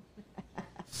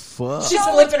 Fuck. She's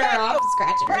flipping her off,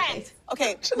 scratching her face.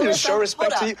 Okay, Shouldn't you show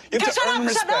respect to you? You have to earn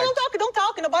respect. Don't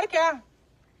talk. Nobody care.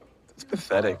 It's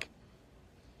pathetic.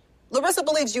 Larissa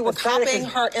believes you were copying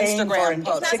her Instagram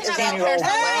post. 16-year-old.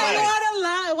 Hey, what a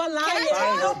lie. Nobody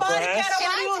cared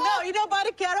about you. No,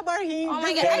 nobody cared about him. Oh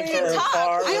my God, I can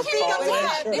talk. You can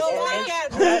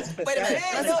talk. Wait a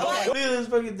minute. Look at this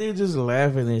fucking dude just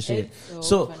laughing and shit. It's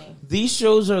So funny. these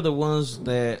shows are the ones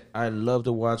that I love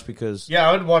to watch because Yeah,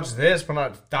 I would watch this, but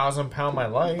not 1,000-pound my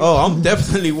life. oh, I'm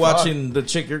definitely watching the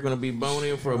chick you're gonna be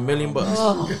boning for $1 million.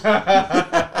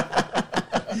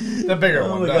 The bigger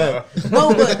one.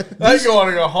 No, but I think you want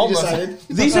to go homeless.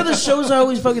 these are the shows I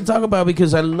always fucking talk about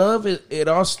because I love it. It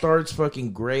all starts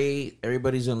fucking great.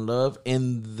 Everybody's in love,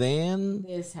 and then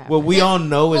This happens. what we all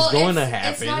know is Well, going to It's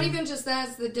happen. not even just that;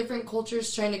 it's the different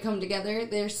cultures trying to come together.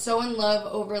 They're so in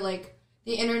love over like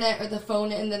the internet or the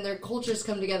phone, and then their cultures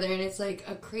come together, and it's like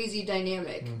a crazy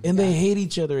dynamic. and they hate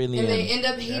each other in the And end. they end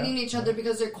up hating each other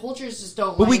because their cultures just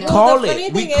don't. But we line up. call the funny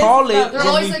it. We thing call is, it They're when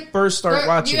always we like, first start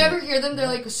watching. Do you ever hear them? They're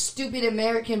like a stupid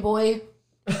American boy.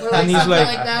 Or like And he's something like,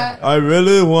 like that. I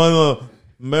really want to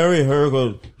marry her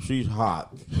because she's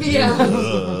hot.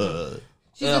 Yeah.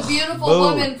 She's a beautiful Boom.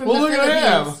 woman from the Well, look at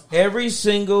Philippines. Every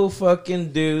single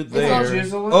fucking dude all there. she has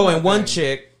to look Oh, like and one that.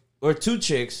 chick or two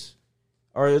chicks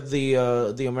are the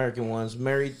American ones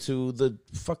married to the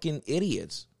fucking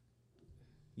idiots.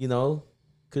 You know,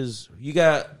 because you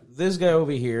got this guy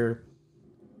over here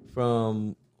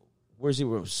from where's he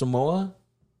from? Samoa.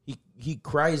 He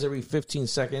cries every 15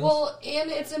 seconds. Well,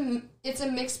 and it's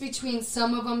a mix between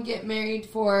some of them get married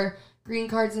for green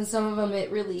cards and some of them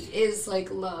it really is like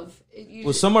love.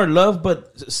 Well, some are love,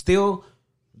 but still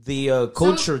the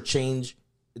culture change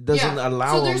doesn't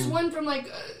allow So there's them. one from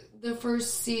like the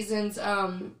first seasons,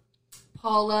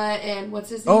 Paula and what's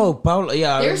his name? Oh, Paula.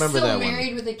 Yeah, I They're remember still that one.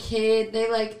 married with a kid. They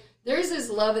like theirs is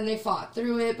love and they fought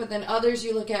through it, but then others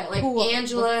you look at like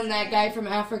Angela and that guy from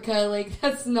Africa, like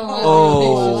that's not.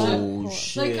 Oh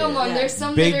shit! Like come on, there's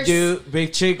some big that are, dude,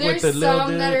 big chick with there's the little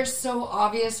some dude. that are so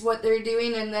obvious what they're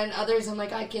doing, and then others I'm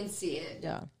like I can see it.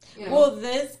 Yeah. You know? Well,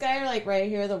 this guy, like right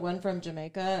here, the one from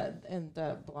Jamaica and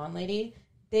the blonde lady,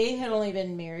 they had only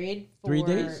been married for 3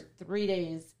 days? 3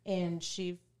 days, and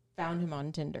she found him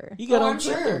on Tinder. You got Oh, on I'm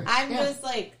sure. Tinder. I'm Yeah. just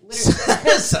like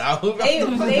literally. they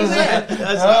went. That's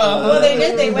Well, they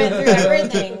did. They went through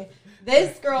everything.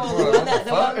 This girl, the one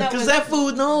that because was that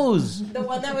food knows. the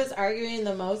one that was arguing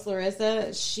the most,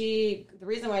 Larissa. The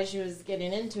reason why she was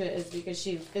getting into it is because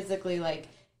she physically like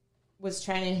was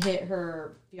trying to hit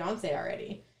her fiance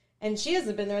already. And she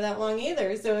hasn't been there that long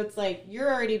either. So it's like,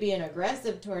 you're already being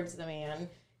aggressive towards the man.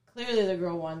 Clearly the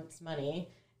girl wants money.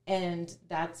 And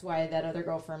that's why that other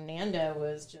girl from Nanda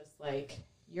was just like,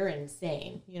 you're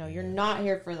insane. You know, you're not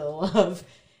here for the love.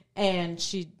 And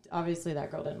she, obviously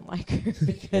that girl didn't like her.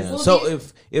 Because Yeah. So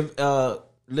if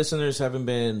listeners haven't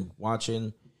been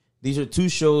watching, these are two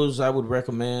shows I would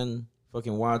recommend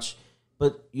fucking watch.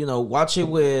 But, you know, watch it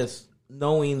with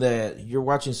knowing that you're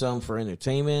watching something for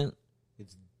entertainment.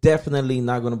 It's definitely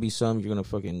not going to be something you're going to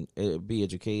fucking be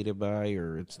educated by,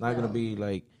 or it's not going to be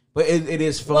like, but it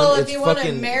is fun. Well, if it's you want to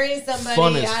fucking marry fun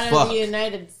somebody as out fuck. of the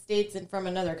United States and from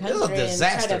another country a and try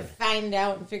disaster. to find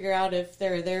out and figure out if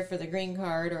they're there for the green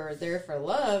card or there for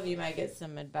love, you might get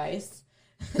some advice.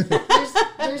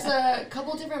 There's a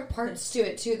couple different parts to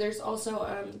it too. There's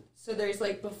also so there's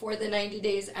like before the 90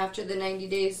 days, after the 90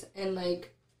 days, and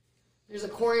like there's a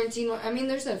quarantine one. I mean,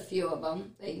 there's a few of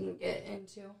them that you can get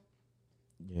into.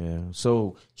 Yeah.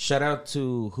 So shout out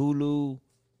to Hulu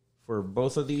for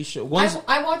both of these shows.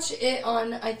 I watch it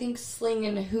on I think Sling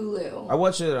and Hulu. I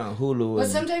watch it on Hulu. But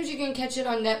and- sometimes you can catch it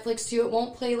on Netflix too. It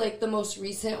won't play like the most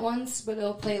recent ones, but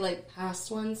it'll play like past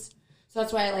ones. So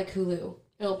that's why I like Hulu.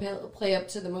 It'll play up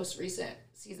to the most recent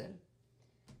season.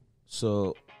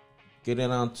 So, getting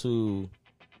on to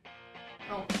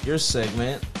Oh. your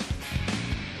segment.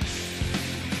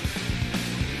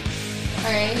 All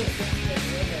right.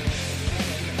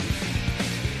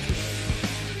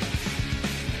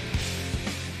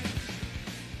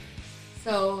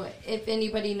 So, if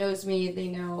anybody knows me, they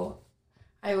know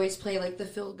I always play like the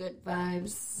feel good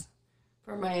vibes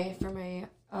for my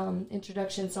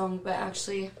introduction song. But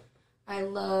actually, I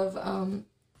love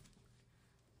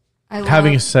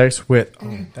Having sex with.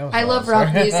 I love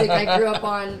rock music. I grew up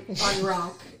on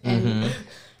rock, and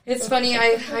it's funny.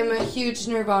 I'm a huge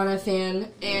Nirvana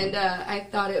fan, and I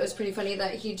thought it was pretty funny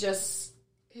that his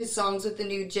songs with the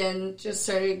new gen just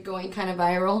started going kind of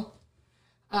viral.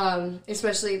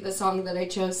 Especially the song that I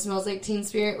chose, "Smells Like Teen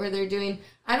Spirit," where they're doing.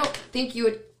 I don't think you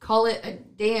would call it a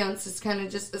dance. It's kind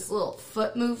of just this little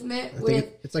foot movement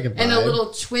it's like a vibe. and a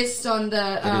little twist on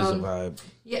the. It is a vibe.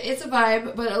 Yeah, it's a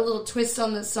vibe, but a little twist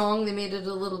on the song. They made it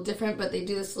a little different, but they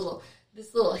do this little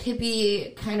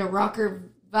hippie kind of rocker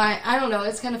vibe. I don't know.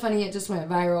 It's kind of funny. It just went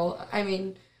viral. I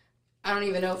mean, I don't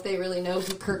even know if they really know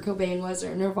who Kurt Cobain was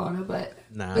or Nirvana, but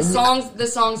the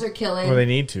songs are killing. Well, they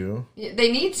need to.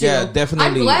 They need to. Yeah, definitely.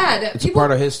 I'm glad. It's a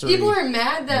part of history. People are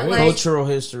mad that cultural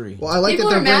history. Well, I like people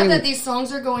that are mad that these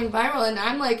songs are going viral, and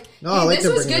I'm like, this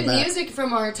was good music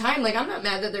from our time. Like, I'm not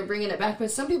mad that they're bringing it back, but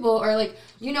some people are like,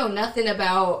 you know nothing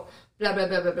about blah blah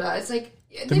blah blah blah. It's like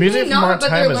the music from our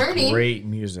time is great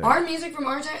music. Our music from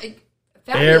our time,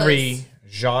 fabulous. Every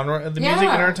genre of the music in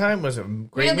our time was great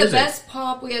music. We had the best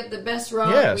pop, we had the best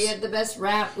rock, we had the best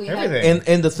rap, we everything.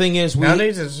 And the thing is,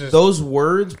 nowadays it's just those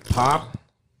words, pop,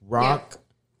 rock,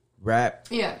 rap,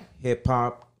 hip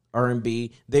hop,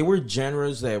 R&B, they were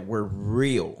genres that were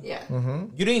real. Yeah. Mm-hmm.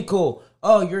 You didn't go,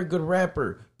 oh, you're a good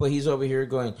rapper, but he's over here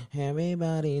going,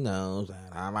 everybody knows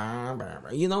that I'm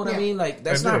a... You know what I mean? Like,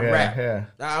 that's not rap. Yeah.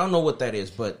 I don't know what that is,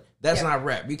 but that's not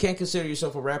rap. You can't consider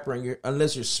yourself a rapper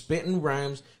unless you're spitting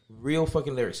rhymes, real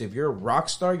fucking lyrics. If you're a rock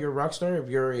star, you're a rock star. If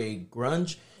you're a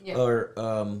grunge or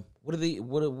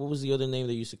what was the other name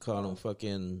they used to call them?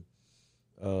 Fucking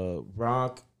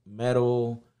rock,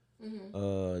 metal,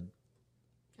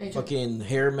 fucking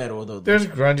hair metal. Though there's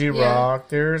grungy rock.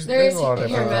 There's a lot of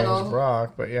different kinds of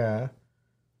rock, but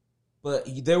But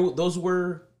those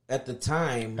were at the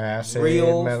time acid,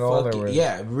 real metal,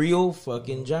 fucking, real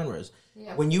fucking genres.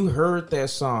 Yeah. When you heard that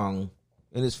song,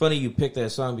 and it's funny you picked that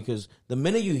song because the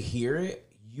minute you hear it,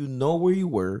 you know where you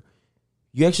were.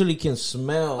 You actually can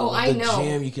smell the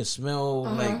jam. You can smell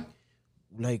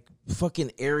like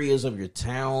fucking areas of your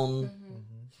town.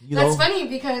 You That's know? funny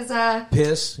because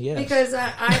piss, yes. Because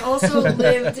I also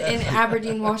lived in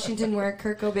Aberdeen, Washington, where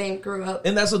Kurt Cobain grew up,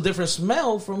 and that's a different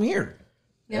smell from here.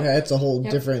 Yep. Yeah, it's a whole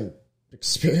different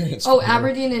experience. Oh,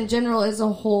 Aberdeen in general is a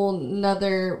whole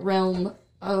nother realm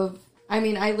of. I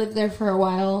mean, I lived there for a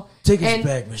while. Take us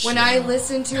back, Michelle. When I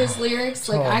listen to his lyrics,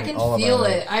 like I can feel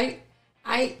it.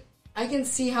 I can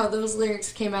see how those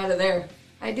lyrics came out of there.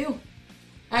 I do.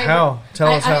 How?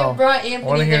 Tell us how. I brought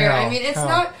Anthony there. How. I mean, it's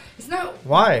not.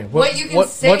 Why? What you can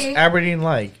say. What's Aberdeen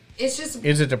like? It's just.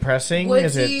 Is it depressing? Woodsy,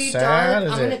 is it sad?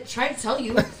 dark. I'm gonna try to tell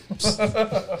you.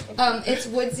 It's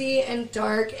woodsy and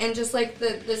dark, and just like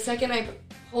the second I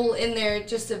pull in there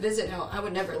just to visit now, I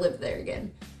would never live there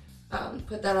again.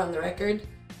 Put that on the record.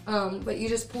 But you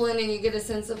just pull in and you get a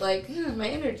sense of like, my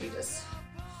energy just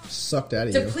sucked out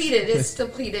of depleted. It's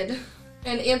depleted.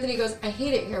 And Anthony goes, I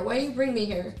hate it here. Why do you bring me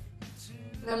here?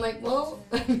 And I'm like, well.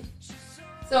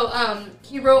 So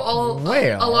he wrote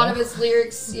a lot of his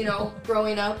lyrics,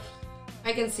 growing up.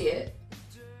 I can see it.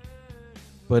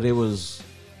 But it was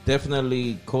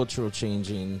definitely cultural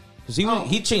changing because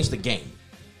he changed the game.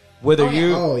 Whether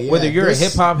you're a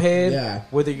hip hop head,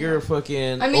 whether you're a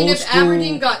fucking old if school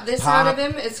Aberdeen got this pop, out of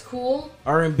him, it's cool.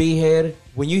 R&B head,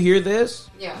 when you hear this,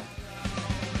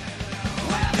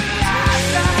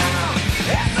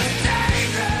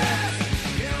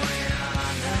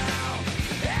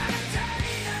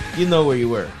 you know where you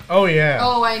were. Oh yeah.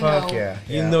 Oh, I know. Fuck yeah.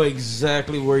 You know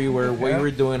exactly where you were, what you were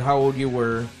doing, how old you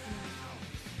were.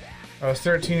 I was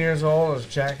 13 years old. I was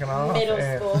jacking off.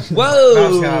 Middle school.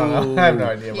 Whoa! I have no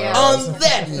idea what I was. On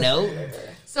that note.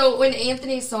 So when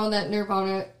Anthony saw that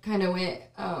Nirvana kind of went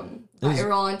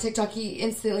viral on TikTok, he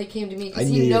instantly came to me because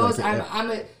he knows I'm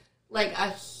a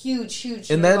huge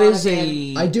and Nirvana that is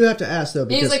fan. I do have to ask though,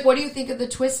 because and he's like, "What do you think of the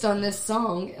twist on this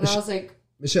song?" And I was like,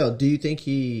 "Michelle, do you think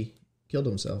he killed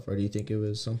himself, or do you think it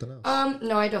was something else?"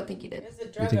 No, I don't think he did. You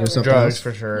think it was something drugs else?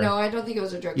 for sure. No, I don't think it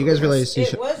was a drug. You guys really see?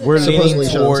 We're leaning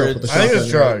towards. I think it was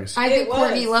drugs. I think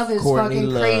Courtney Love is fucking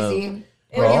crazy.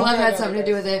 Courtney Love had something to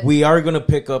do with it. We are going to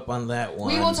pick up on that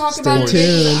one. We will talk about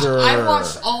it. I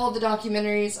watched all the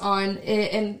documentaries on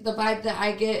it, and the vibe that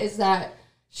I get is that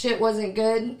shit wasn't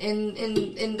good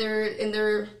in their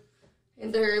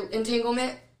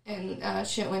entanglement, and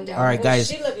shit went down. All right, guys.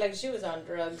 She looked like she was on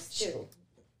drugs too.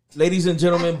 Ladies and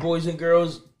gentlemen, boys and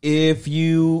girls, if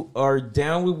you are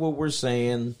down with what we're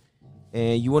saying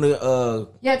and you want to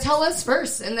tell us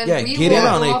first, and then we get will in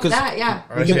on go it, off that. Yeah,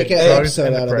 we can make an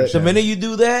episode out of it. The minute you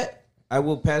do that, I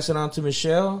will pass it on to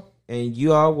Michelle, and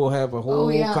you all will have a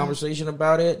whole conversation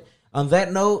about it. On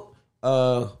that note,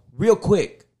 real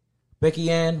quick, Becky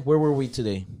Ann, where were we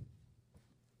today?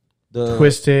 The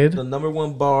Twisted, the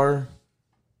 #1 bar,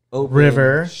 open.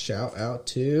 River. Shout out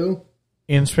to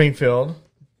in Springfield.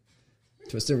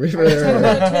 Twisted River.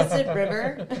 Twisted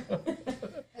River.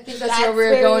 I think that's where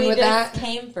we're going with that.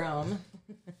 Came from.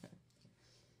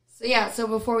 So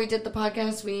before we did the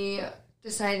podcast, we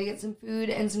decided to get some food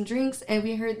and some drinks, and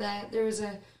we heard that there was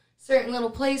a certain little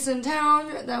place in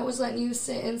town that was letting you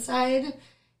sit inside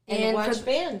and watch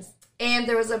bands. And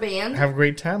there was a band. Have a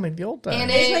great time like the old times.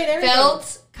 And it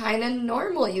felt kind of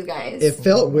normal, you guys. It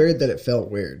felt weird that it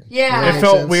felt weird. Yeah. It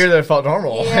felt weird that it felt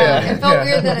normal. Yeah, it felt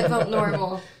weird that it felt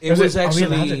normal. It was actually...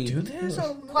 actually... Are we allowed to do this?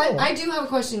 I do have a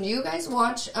question. Do you guys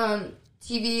watch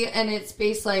TV and it's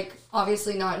based, like,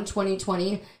 obviously not in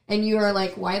 2020, and you are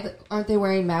like, why aren't they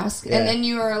wearing masks? Yeah. And then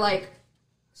you are like,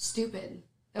 stupid.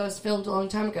 That was filmed a long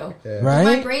time ago. Yeah. Right?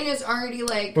 My brain is already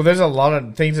like... Well, there's a lot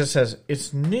of things that says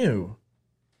it's new,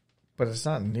 but it's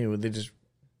not new.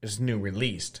 It's new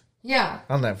released. Yeah.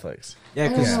 On Netflix. Yeah,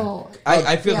 because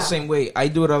I feel the same way. I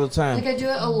do it all the time. Like, I do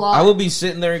it a lot. I will be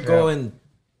sitting there going,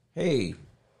 hey,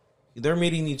 they're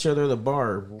meeting each other at the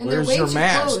bar. And Where's they're your way too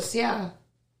mask? close, yeah.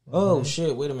 Oh,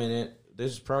 shit, wait a minute.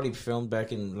 This is probably filmed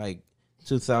back in, like,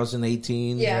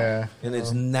 2018. Yeah. And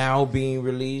it's now being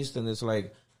released, and it's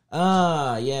like,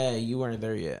 yeah, you weren't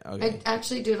there yet. Okay. I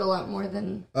actually do it a lot more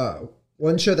than...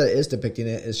 One show that is depicting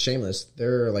it is Shameless.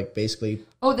 They're like basically...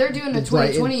 Oh, they're doing a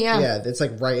 2020, yeah. Yeah, it's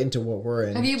like right into what we're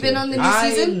in. Have you been on the new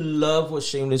season? I love what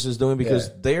Shameless is doing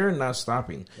because they're not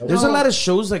stopping. There's a lot of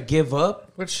shows that give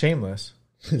up. What's Shameless?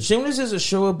 Shameless is a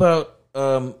show about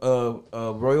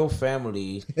a royal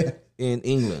family in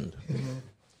England.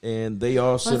 And they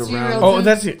all sit around... Oh,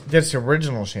 that's the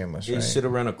original Shameless, right? They sit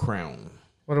around a crown.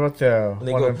 What about the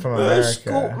one from America?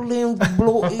 Scotland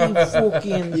blowing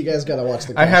fucking... You guys gotta watch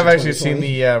the... I have actually seen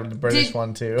the British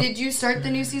one too. Did you start the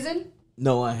new season?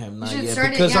 No, I have not You should yet start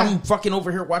it, because yeah. I'm fucking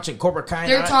over here watching Cobra Kai.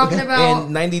 They're talking about-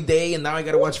 and 90 Day, and now I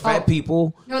got to watch Fat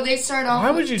People. No, they start off.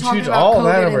 Why would you talking choose about all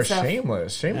COVID that and over stuff.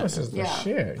 Shameless? Shameless is the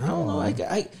shit. I don't know.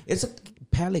 It's a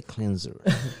palate cleanser.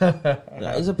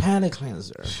 It's a palate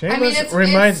cleanser. Shameless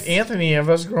reminds Anthony of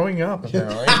us growing up.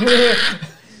 Apparently.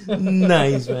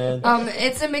 Nice, man.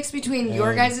 It's a mix between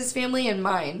your guys' family and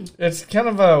mine. It's kind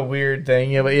of a weird thing,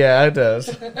 yeah, but yeah, it does.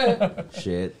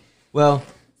 Shit. Well,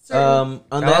 on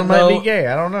that Alan might be note, gay.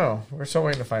 I don't know. We're still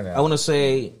waiting to find out. I want to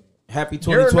say happy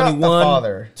You're not the 2021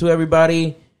 father. to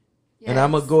everybody. Yes. And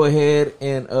I'm going to go ahead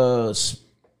and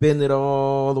spin it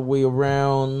all the way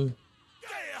around.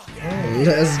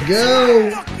 Let's go.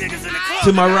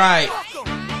 To my right.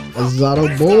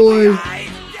 Azado boy.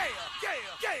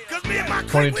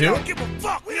 22?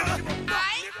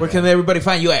 Where can everybody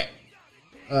find you at?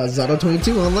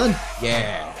 Azado22 online.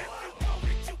 Yeah.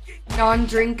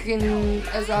 Non-drinking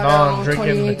Azado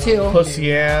 22.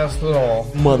 Pussy ass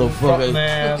little Motherfucker.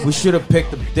 ass. We should have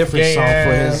picked a different Gay song for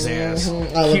ass. his ass. I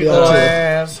love Cute y'all little too.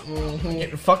 ass.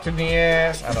 Getting fucked in the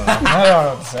ass. I don't know. I don't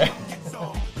know what to say.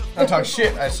 I talk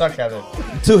shit. I suck at it.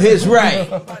 To his right.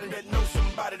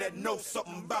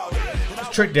 It's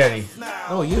Trick Daddy.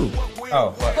 Oh, you.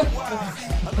 Oh, what?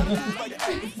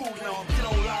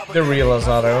 The real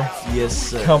Azado. Yes,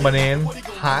 sir. Coming in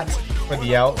hot for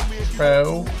the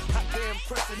outro.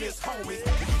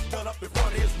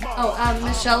 Oh,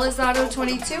 Michelle Azado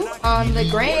 22 on the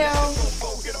gram.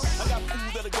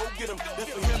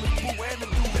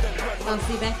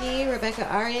 Chelsea Becky, Rebecca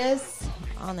Arias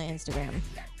on the Instagram.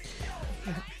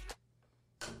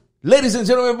 Ladies and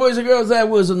gentlemen, boys and girls, that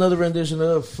was another rendition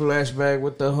of Flashback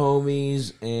with the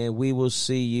Homies, and we will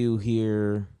see you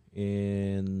here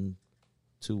in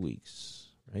 2 weeks,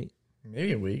 right?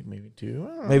 Maybe a week, maybe two. I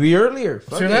don't know. Maybe earlier.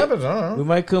 Fuck See what it. happens. I don't know. We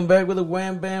might come back with a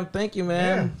wham bam. Thank you,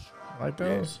 man. Yeah, like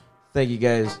those. Thank you,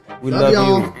 guys. We Love love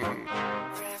y'all. you.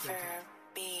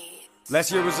 Last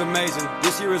year was amazing.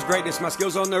 This year is greatness. My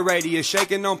skills on the radio,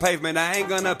 shaking on pavement. I ain't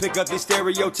gonna pick up these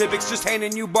stereotypics. Just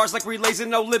handing you bars like relays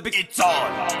in Olympic. It's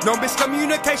on. No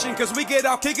miscommunication, cause we get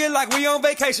off kicking like we on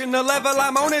vacation. The level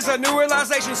I'm on is a new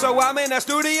realization. So I'm in a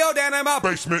studio down in my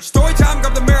basement. Story time,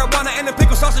 grab the marijuana and the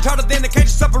pickle sausage harder than the Cajun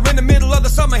supper in the middle of the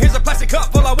summer. Here's a plastic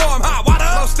cup full of warm hot water.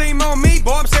 No steam on me,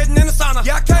 boy, I'm sitting in the sauna.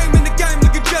 Yeah, I came in the game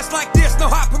looking just like this. No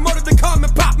hot promoted to come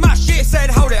and pop my shit. Said,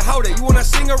 hold it, you wanna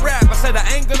sing a rap? I said,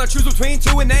 I ain't gonna choose between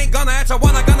two and ain't gonna answer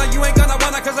wanna, you ain't gonna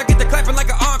wanna, cause I get the clapping like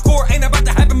an encore. Ain't about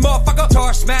to happen, motherfucker.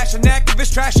 Guitar smash, an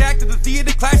activist, trash actor. The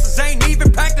theater classes ain't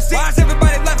even practicing. Why is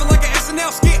everybody laughing like an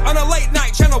SNL skit on a late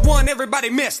night? Channel 1, everybody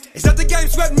missed. Is that the game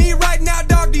sweating me right now,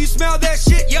 dog? Do you smell that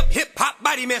shit? Yep, hip hop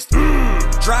body mist.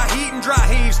 Dry heat and dry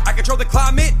heaves. I control the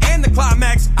climate and the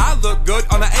climax. I look good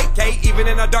on an 8K, even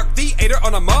in a dark theater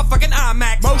on a motherfucking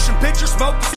IMAX. Motion picture smoke.